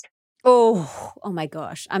dates. Oh my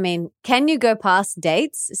gosh. Can you go past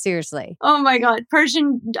dates? Seriously. Oh my God.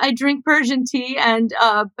 I drink Persian tea and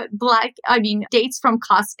dates from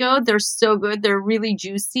Costco. They're so good. They're really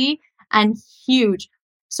juicy and huge.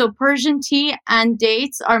 So Persian tea and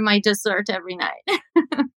dates are my dessert every night.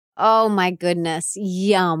 Oh my goodness.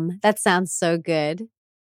 Yum. That sounds so good.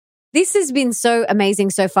 This has been so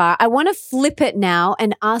amazing so far. I want to flip it now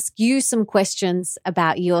and ask you some questions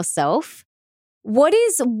about yourself. What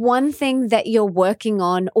is one thing that you're working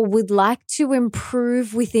on or would like to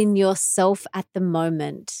improve within yourself at the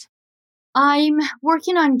moment? I'm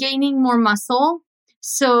working on gaining more muscle.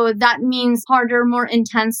 So that means harder, more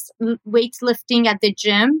intense weightlifting at the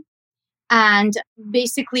gym and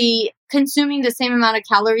basically consuming the same amount of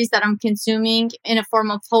calories that I'm consuming in a form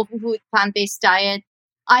of whole food plant-based diet.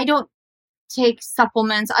 I don't take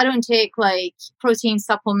supplements. I don't take protein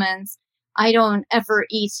supplements. I don't ever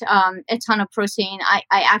eat a ton of protein. I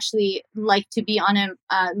actually like to be on a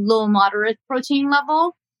low, moderate protein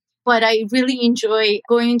level, but I really enjoy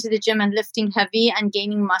going into the gym and lifting heavy and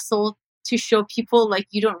gaining muscle to show people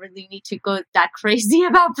you don't really need to go that crazy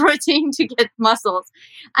about protein to get muscles.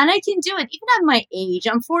 And I can do it even at my age.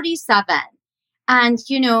 I'm 47. And,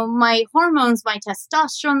 my hormones, my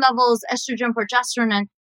testosterone levels, estrogen, progesterone, and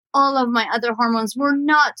all of my other hormones were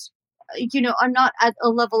not are not at a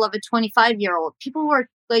level of a 25-year-old. People who are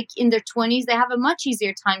like in their 20s, they have a much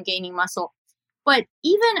easier time gaining muscle. But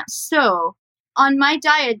even so, on my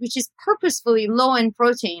diet, which is purposefully low in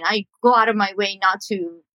protein, I go out of my way not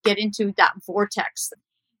to get into that vortex.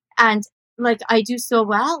 And like, I do so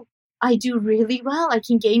well. I do really well. I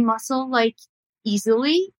can gain muscle like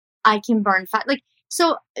easily. I can burn fat. Like,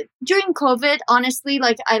 so during COVID, honestly,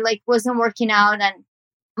 like I like wasn't working out and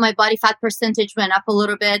my body fat percentage went up a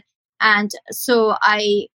little bit. And so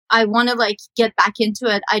I want to like get back into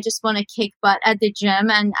it. I just want to kick butt at the gym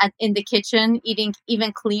and in the kitchen, eating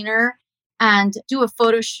even cleaner and do a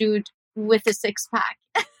photo shoot with a 6-pack.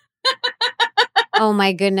 Oh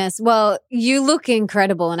my goodness. Well, you look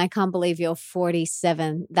incredible and I can't believe you're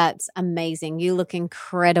 47. That's amazing. You look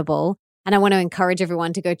incredible. And I want to encourage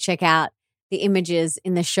everyone to go check out the images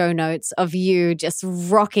in the show notes of you just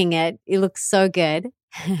rocking it. You look so good.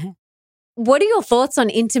 What are your thoughts on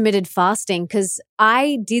intermittent fasting? Because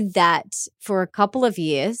I did that for a couple of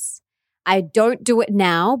years. I don't do it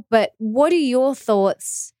now, but what are your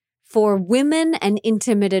thoughts for women and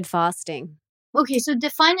intermittent fasting? Okay, so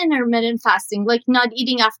define intermittent fasting, like not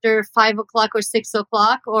eating after 5 o'clock or 6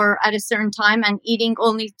 o'clock or at a certain time and eating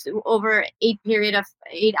only over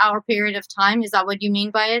 8-hour period of time. Is that what you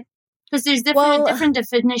mean by it? Because there's different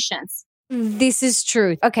definitions. This is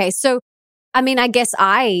true. Okay, so I mean, I guess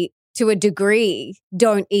I, to a degree,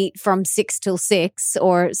 don't eat from 6 till 6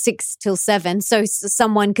 or 6 till 7. So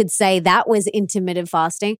someone could say that was intermittent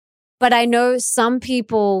fasting. But I know some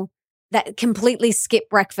people that completely skip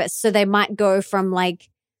breakfast. So they might go from like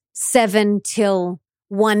 7 till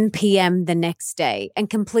 1 p.m. the next day and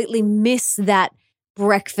completely miss that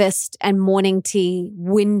breakfast and morning tea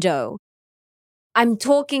window. I'm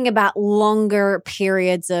talking about longer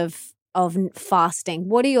periods of fasting.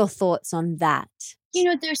 What are your thoughts on that?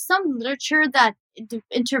 There's some literature that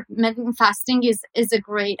intermittent fasting is a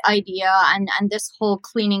great idea and this whole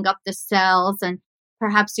cleaning up the cells and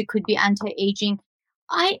perhaps it could be anti-aging.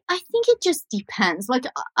 I think it just depends. Like,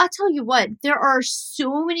 I'll tell you what, there are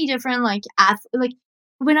so many different, like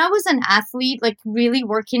when I was an athlete, like really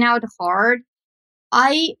working out hard,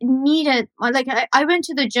 I needed, like, I went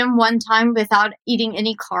to the gym one time without eating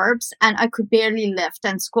any carbs and I could barely lift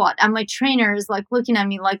and squat. And my trainer is like looking at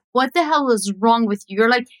me like, what the hell is wrong with you? You're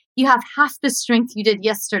like, you have half the strength you did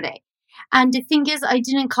yesterday. And the thing is, I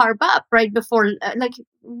didn't carb up right before, like,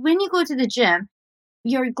 when you go to the gym,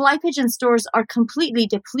 your glycogen stores are completely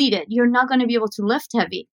depleted. You're not going to be able to lift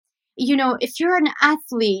heavy. If you're an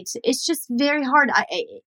athlete, it's just very hard.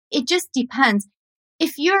 It just depends.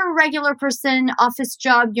 If you're a regular person, office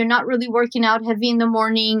job, you're not really working out heavy in the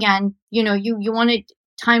morning and, you want to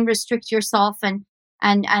time restrict yourself and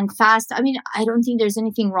fast. I mean, I don't think there's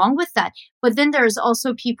anything wrong with that. But then there's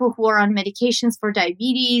also people who are on medications for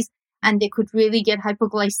diabetes and they could really get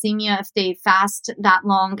hypoglycemia if they fast that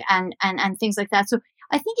long and things like that. So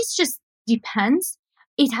I think it's just depends.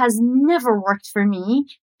 It has never worked for me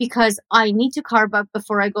because I need to carb up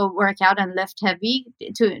before I go work out and lift heavy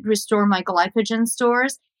to restore my glycogen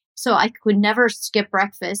stores. So I could never skip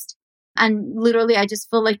breakfast. And literally, I just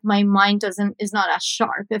feel like my mind is not as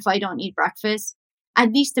sharp if I don't eat breakfast.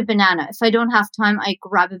 At least a banana. If I don't have time, I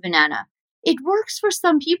grab a banana. It works for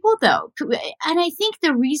some people though. And I think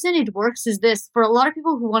the reason it works is this. For a lot of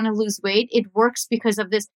people who want to lose weight, it works because of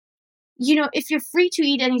this. If you're free to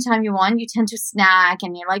eat anytime you want, you tend to snack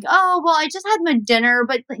and you're like, oh, well, I just had my dinner,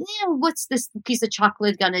 but what's this piece of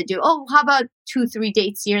chocolate going to do? Oh, how about 2-3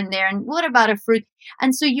 dates here and there? And what about a fruit?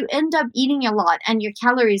 And so you end up eating a lot and your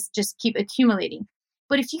calories just keep accumulating.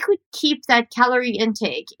 But if you could keep that calorie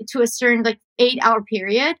intake to a certain 8-hour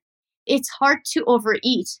period, it's hard to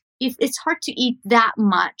overeat. If it's hard to eat that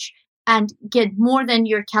much and get more than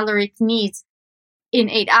your caloric needs in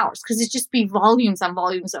 8 hours, because it's just be volumes and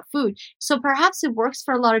volumes of food. So perhaps it works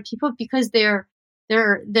for a lot of people because they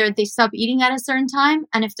stop eating at a certain time,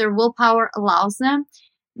 and if their willpower allows them,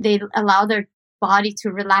 they allow their body to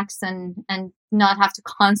relax and not have to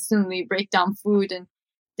constantly break down food. And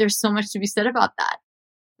there's so much to be said about that.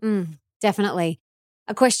 Definitely.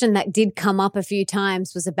 A question that did come up a few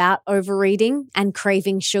times was about overeating and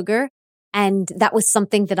craving sugar. And that was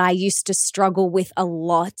something that I used to struggle with a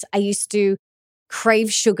lot. I used to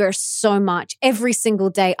crave sugar so much every single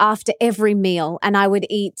day after every meal. And I would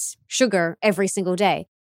eat sugar every single day.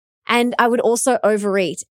 And I would also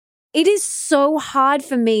overeat. It is so hard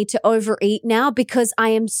for me to overeat now because I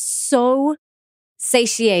am so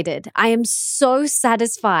satiated. I am so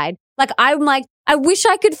satisfied. I'm like, I wish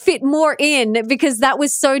I could fit more in because that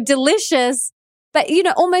was so delicious. But,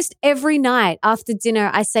 almost every night after dinner,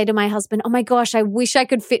 I say to my husband, oh my gosh, I wish I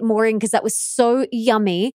could fit more in because that was so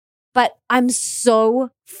yummy. but I'm so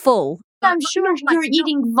full. I'm sure you're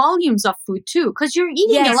eating volumes of food too, because you're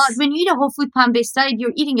eating a lot. When you eat a whole food plant-based diet,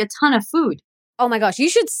 you're eating a ton of food. Oh my gosh, you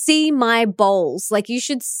should see my bowls. Like you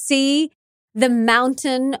should see the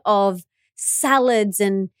mountain of salads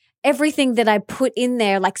and everything that I put in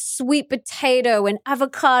there, like sweet potato and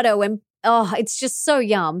avocado and it's just so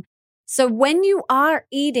yum. So when you are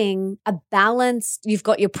eating a balanced, you've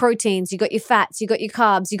got your proteins, you've got your fats, you've got your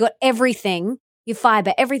carbs, you've got everything, your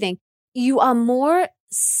fiber, everything, you are more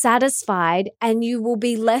satisfied and you will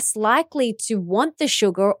be less likely to want the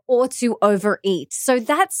sugar or to overeat. So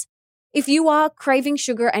that's, if you are craving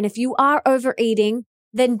sugar and if you are overeating,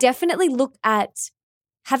 then definitely look at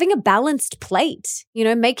having a balanced plate,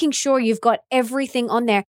 making sure you've got everything on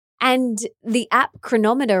there. And the app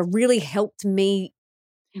Chronometer really helped me.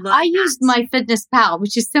 I used MyFitnessPal,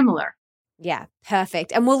 which is similar. Yeah,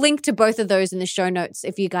 perfect. And we'll link to both of those in the show notes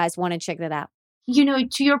if you guys want to check that out.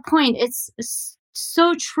 To your point, it's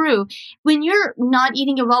so true. When you're not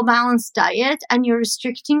eating a well-balanced diet and you're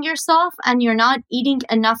restricting yourself and you're not eating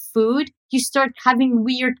enough food, you start having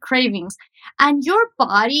weird cravings. And your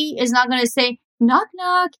body is not going to say, knock,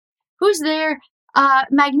 knock, who's there?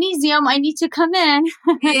 Magnesium, I need to come in.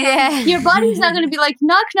 Yeah. Your body's not going to be like,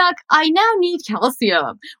 knock, knock, I now need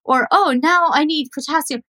calcium. Or, oh, now I need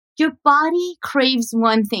potassium. Your body craves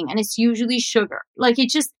one thing, and it's usually sugar. Like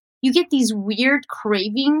you get these weird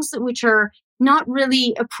cravings, which are not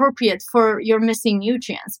really appropriate for your missing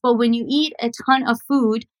nutrients. But when you eat a ton of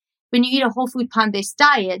food, when you eat a whole food plant-based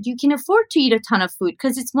diet, you can afford to eat a ton of food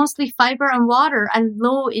because it's mostly fiber and water and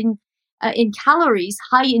low in calories,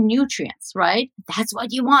 high in nutrients, right? That's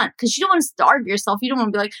what you want because you don't want to starve yourself. You don't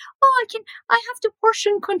want to be like, oh, I have to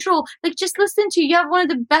portion control. Like, just listen to you have one of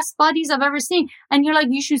the best bodies I've ever seen. And you're like,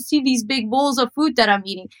 you should see these big bowls of food that I'm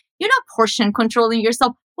eating. You're not portion controlling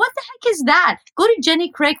yourself. What the heck is that? Go to Jenny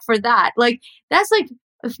Craig for that. Like, that's like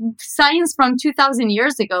science from 2000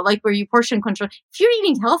 years ago, like where you portion control. If you're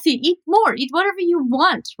eating healthy, eat more, eat whatever you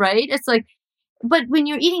want, right? It's like, but when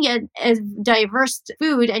you're eating a diverse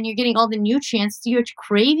food and you're getting all the nutrients, your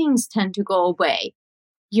cravings tend to go away.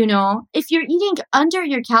 If you're eating under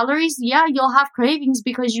your calories, yeah, you'll have cravings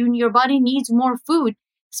because your body needs more food.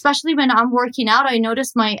 Especially when I'm working out, I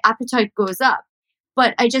notice my appetite goes up.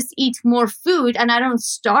 But I just eat more food and I don't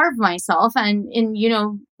starve myself. And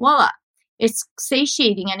voila, it's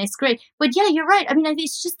satiating and it's great. But yeah, you're right. I mean,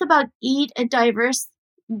 it's just about eat a diverse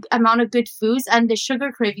amount of good foods and the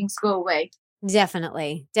sugar cravings go away.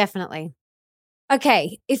 Definitely. Definitely.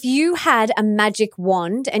 Okay. If you had a magic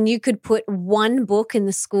wand and you could put one book in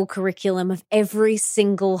the school curriculum of every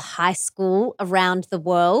single high school around the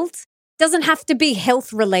world, doesn't have to be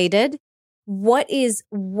health related. What is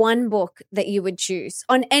one book that you would choose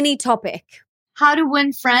on any topic? How to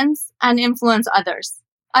Win Friends and Influence Others.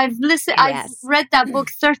 I've read that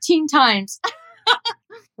book 13 times.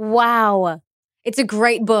 Wow. It's a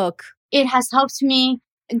great book. It has helped me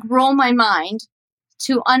grow my mind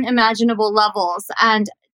to unimaginable levels and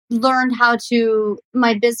learned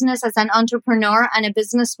my business as an entrepreneur and a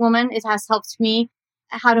businesswoman. It has helped me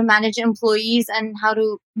how to manage employees and how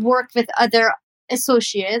to work with other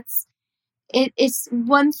associates. It's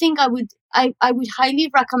one thing I would highly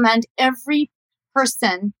recommend every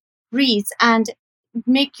person reads, and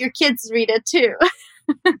make your kids read it too.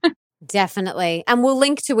 Definitely. And we'll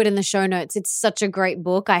link to it in the show notes. It's such a great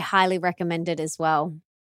book. I highly recommend it as well.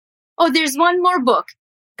 Oh, there's one more book.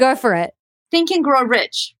 Go for it. Think and Grow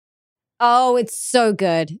Rich. Oh, it's so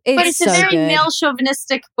good. But it's a very male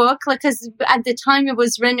chauvinistic book, because at the time it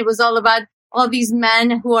was written, it was all about all these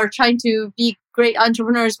men who are trying to be great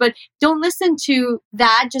entrepreneurs. But don't listen to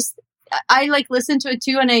that. I listen to it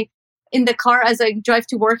too. And in the car as I drive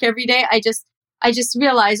to work every day, I just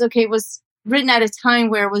realized, okay, it was written at a time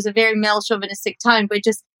where it was a very male chauvinistic time, but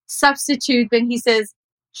just substitute when he says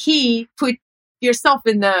he, put yourself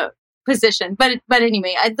in the position. But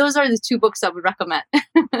anyway, those are the two books I would recommend.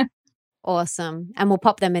 Awesome. And we'll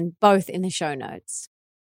pop them both in the show notes.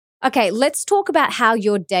 Okay, let's talk about how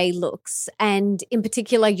your day looks, and in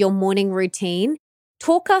particular, your morning routine.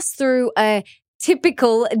 Talk us through a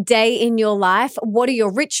typical day in your life. What are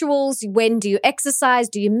your rituals? When do you exercise?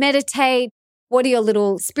 Do you meditate? What are your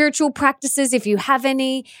little spiritual practices, if you have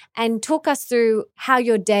any? And talk us through how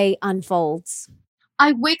your day unfolds.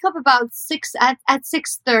 I wake up about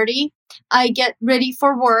 6:30. I get ready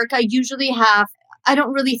for work. I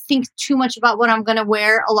don't really think too much about what I'm going to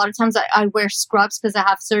wear. A lot of times I wear scrubs because I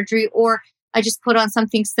have surgery, or I just put on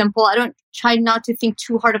something simple. I don't try not to think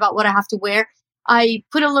too hard about what I have to wear. I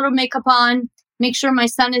put a little makeup on, make sure my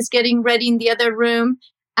son is getting ready in the other room,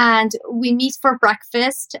 and we meet for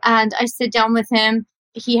breakfast, and I sit down with him.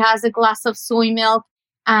 he has a glass of soy milk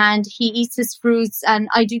and he eats his fruits, and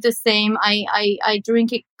I do the same. I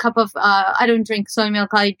drink a cup of, I don't drink soy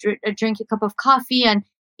milk. I drink a cup of coffee and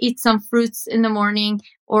eat some fruits in the morning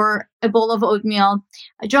or a bowl of oatmeal.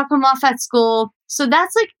 I drop him off at school. So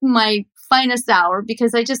that's like my finest hour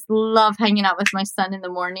because I just love hanging out with my son in the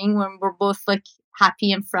morning when we're both like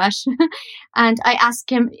happy and fresh. And I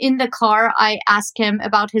ask him in the car, I ask him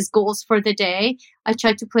about his goals for the day. I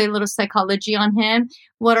try to play a little psychology on him.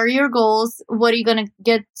 What are your goals? What are you going to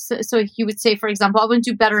get? So he would say, for example, I want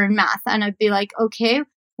to do better in math. And I'd be like, okay,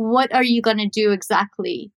 what are you going to do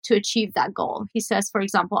exactly to achieve that goal? He says, for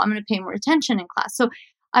example, I'm going to pay more attention in class. So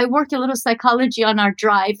I work a little psychology on our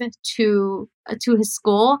drive to his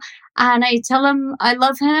school. And I tell him I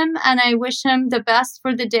love him and I wish him the best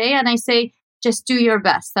for the day. And I say, just do your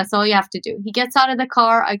best. That's all you have to do. He gets out of the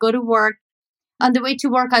car. I go to work. On the way to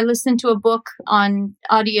work, I listen to a book on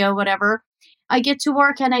audio, whatever. I get to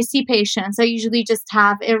work and I see patients. I usually just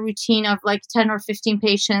have a routine of like 10 or 15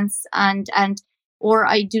 patients or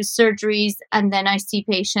I do surgeries and then I see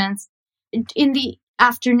patients. In the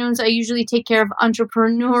afternoons, I usually take care of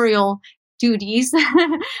entrepreneurial duties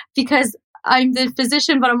because I'm the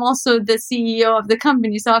physician, but I'm also the CEO of the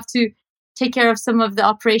company. So I have to take care of some of the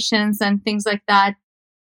operations and things like that.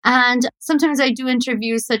 And sometimes I do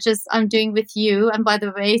interviews such as I'm doing with you. And by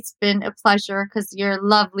the way, it's been a pleasure because you're a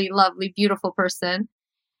lovely, lovely, beautiful person.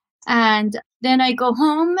 And then I go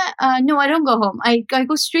home. No, I don't go home. I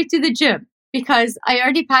go straight to the gym because I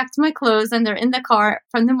already packed my clothes and they're in the car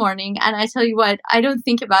from the morning. And I tell you what, I don't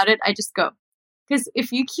think about it. I just go. Because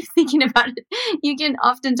if you keep thinking about it, you can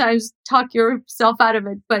oftentimes talk yourself out of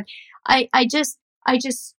it. But I just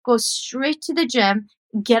go straight to the gym,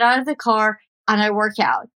 get out of the car, and I work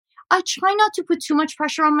out. I try not to put too much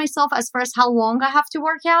pressure on myself as far as how long I have to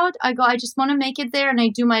work out. I just want to make it there and I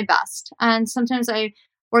do my best. And sometimes I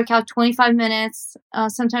work out 25 minutes.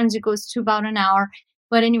 Sometimes it goes to about an hour.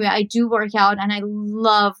 But anyway, I do work out and I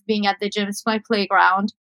love being at the gym. It's my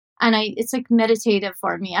playground. And it's like meditative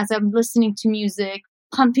for me as I'm listening to music,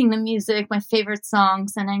 pumping the music, my favorite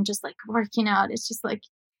songs, and I'm just like working out. It's just like,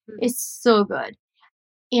 it's so good.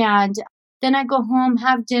 And then I go home,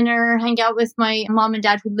 have dinner, hang out with my mom and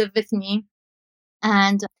dad who live with me.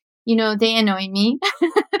 And, they annoy me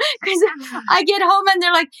because I get home and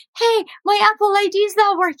they're like, hey, my Apple ID is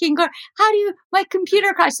not working, or my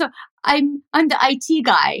computer crashed. So I'm the IT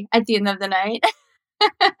guy at the end of the night.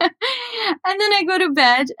 And then I go to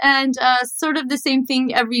bed and sort of the same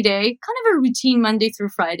thing every day, kind of a routine Monday through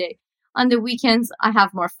Friday. On the weekends, I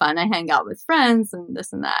have more fun. I hang out with friends and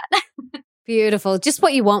this and that. Beautiful. Just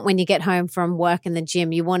what you want when you get home from work in the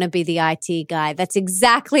gym. You want to be the IT guy. That's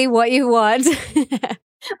exactly what you want.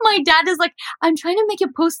 My dad is like, I'm trying to make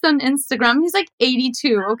a post on Instagram. He's like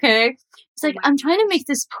 82, okay? He's like, I'm trying to make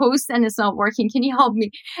this post and it's not working. Can you help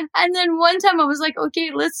me? And then one time I was like,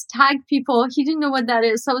 okay, let's tag people. He didn't know what that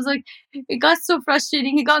is. So I was like, it got so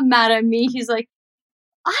frustrating. He got mad at me. He's like,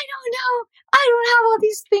 I don't know. I don't have all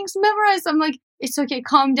these things memorized. I'm like, it's okay.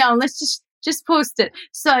 Calm down. Let's just post it.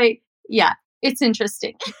 So yeah, it's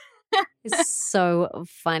interesting. It's so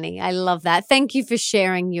funny. I love that. Thank you for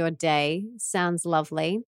sharing your day. Sounds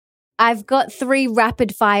lovely. I've got 3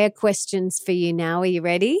 rapid fire questions for you now. Are you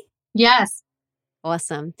ready? Yes.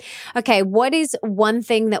 Awesome. Okay. What is one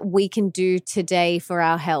thing that we can do today for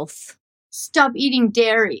our health? Stop eating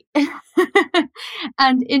dairy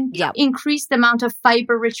and increase the amount of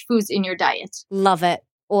fiber-rich foods in your diet. Love it.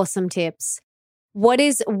 Awesome tips. What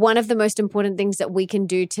is one of the most important things that we can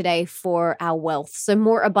do today for our wealth? So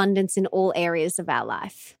more abundance in all areas of our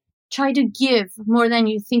life. Try to give more than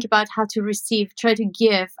you think about how to receive. Try to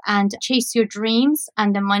give and chase your dreams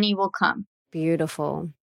and the money will come. Beautiful.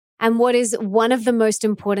 And what is one of the most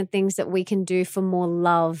important things that we can do for more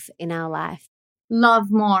love in our life?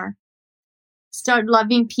 Love more. Start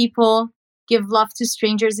loving people. Give love to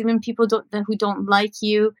strangers, even people who don't like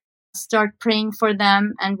you. Start praying for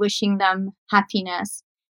them and wishing them happiness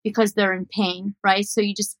because they're in pain, right? So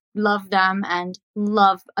you just love them and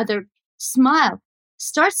love smile.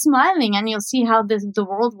 Start smiling and you'll see how the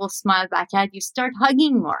world will smile back at you. Start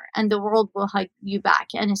hugging more and the world will hug you back.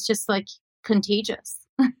 And it's just like contagious.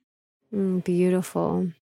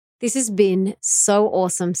 Beautiful. This has been so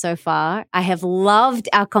awesome so far. I have loved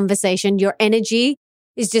our conversation. Your energy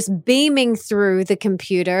is just beaming through the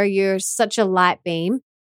computer. You're such a light beam.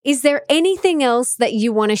 Is there anything else that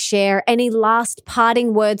you want to share? Any last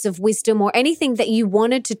parting words of wisdom or anything that you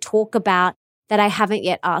wanted to talk about that I haven't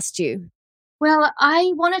yet asked you? Well,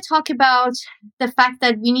 I want to talk about the fact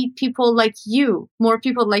that we need people like you, more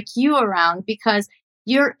people like you around because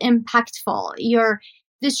you're impactful.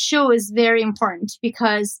 this show is very important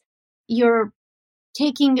because you're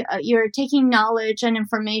taking knowledge and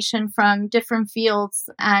information from different fields,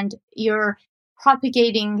 and you're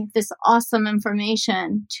propagating this awesome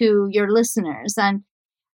information to your listeners. And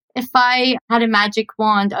if I had a magic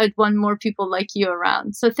wand, I'd want more people like you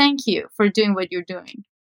around. So thank you for doing what you're doing.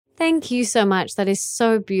 Thank you so much. That is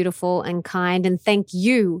so beautiful and kind. And thank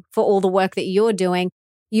you for all the work that you're doing.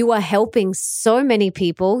 You are helping so many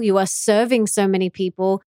people. You are serving so many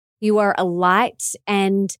people. You are a light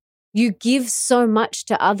and you give so much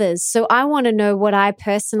to others. So I want to know what I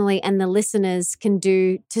personally and the listeners can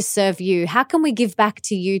do to serve you. How can we give back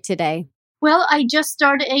to you today? Well, I just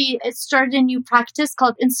started a new practice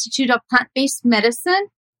called Institute of Plant-Based Medicine,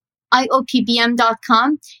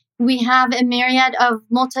 IOPBM.com. We have a myriad of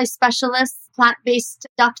multi-specialist plant-based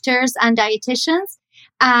doctors and dietitians.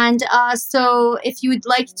 And so if you would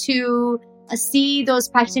like to see those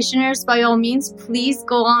practitioners, by all means, please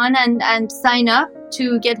go on and sign up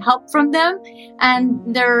to get help from them. And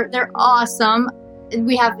they're awesome.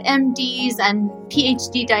 We have MDs and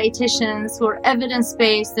PhD dietitians who are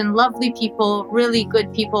evidence-based and lovely people, really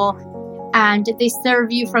good people, and they serve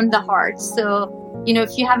you from the heart. So,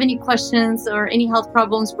 if you have any questions or any health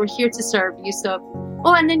problems, we're here to serve you. So,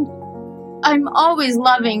 and then I'm always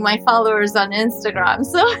loving my followers on Instagram.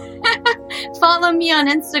 So follow me on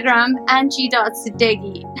Instagram,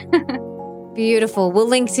 Angie.Sadeghi. Beautiful. We'll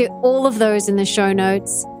link to all of those in the show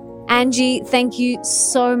notes. Angie, thank you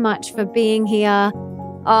so much for being here.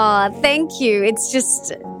 Oh, thank you. It's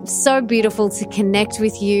just so beautiful to connect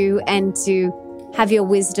with you and to have your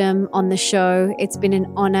wisdom on the show. It's been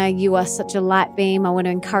an honor. You are such a light beam. I want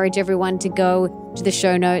to encourage everyone to go to the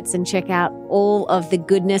show notes and check out all of the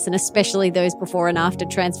goodness, and especially those before and after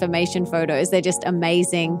transformation photos. They're just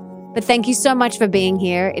amazing. But thank you so much for being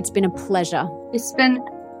here. It's been a pleasure. It's been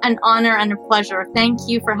an honor and a pleasure. Thank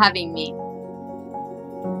you for having me.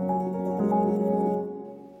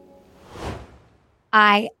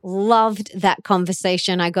 I loved that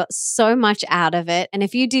conversation. I got so much out of it. And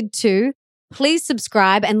if you did too, please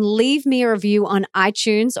subscribe and leave me a review on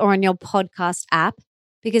iTunes or on your podcast app,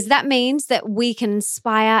 because that means that we can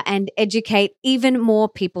inspire and educate even more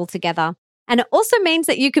people together. And it also means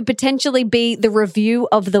that you could potentially be the review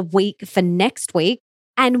of the week for next week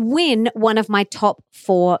and win one of my top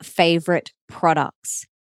 4 favorite products.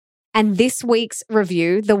 And this week's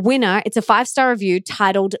review, the winner, it's a 5-star review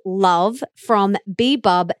titled Love from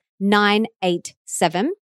BBub987.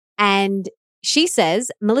 And she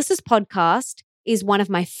says, Melissa's podcast is one of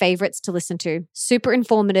my favorites to listen to. Super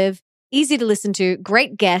informative, easy to listen to,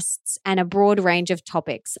 great guests, and a broad range of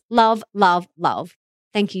topics. Love, love, love.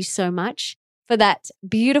 Thank you so much for that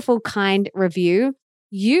beautiful, kind review.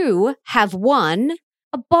 You have won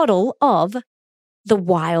a bottle of the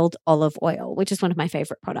wild olive oil, which is one of my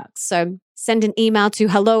favorite products. So send an email to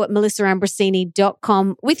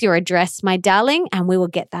hello@melissaambrosini.com with your address, my darling, and we will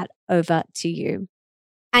get that over to you.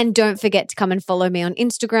 And don't forget to come and follow me on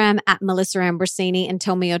Instagram @MelissaAmbrosini and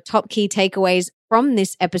tell me your top key takeaways from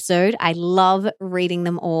this episode. I love reading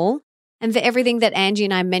them all. And for everything that Angie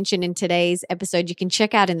and I mentioned in today's episode, you can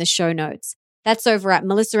check out in the show notes. That's over at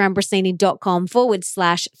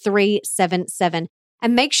melissaambrosini.com/377.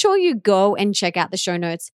 And make sure you go and check out the show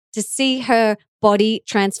notes to see her body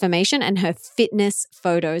transformation and her fitness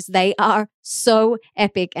photos. They are so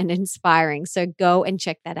epic and inspiring. So go and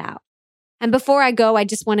check that out. And before I go, I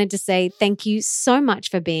just wanted to say thank you so much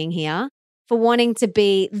for being here, for wanting to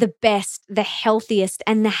be the best, the healthiest,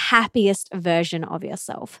 and the happiest version of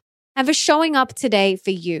yourself, and for showing up today for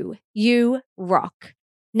you. You rock.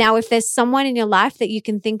 Now, if there's someone in your life that you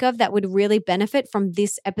can think of that would really benefit from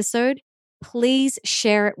this episode, please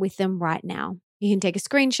share it with them right now. You can take a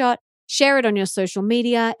screenshot, share it on your social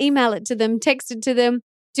media, email it to them, text it to them,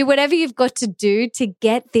 do whatever you've got to do to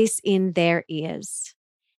get this in their ears.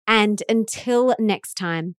 And until next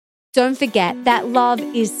time, don't forget that love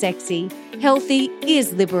is sexy, healthy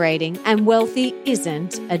is liberating, and wealthy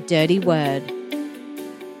isn't a dirty word.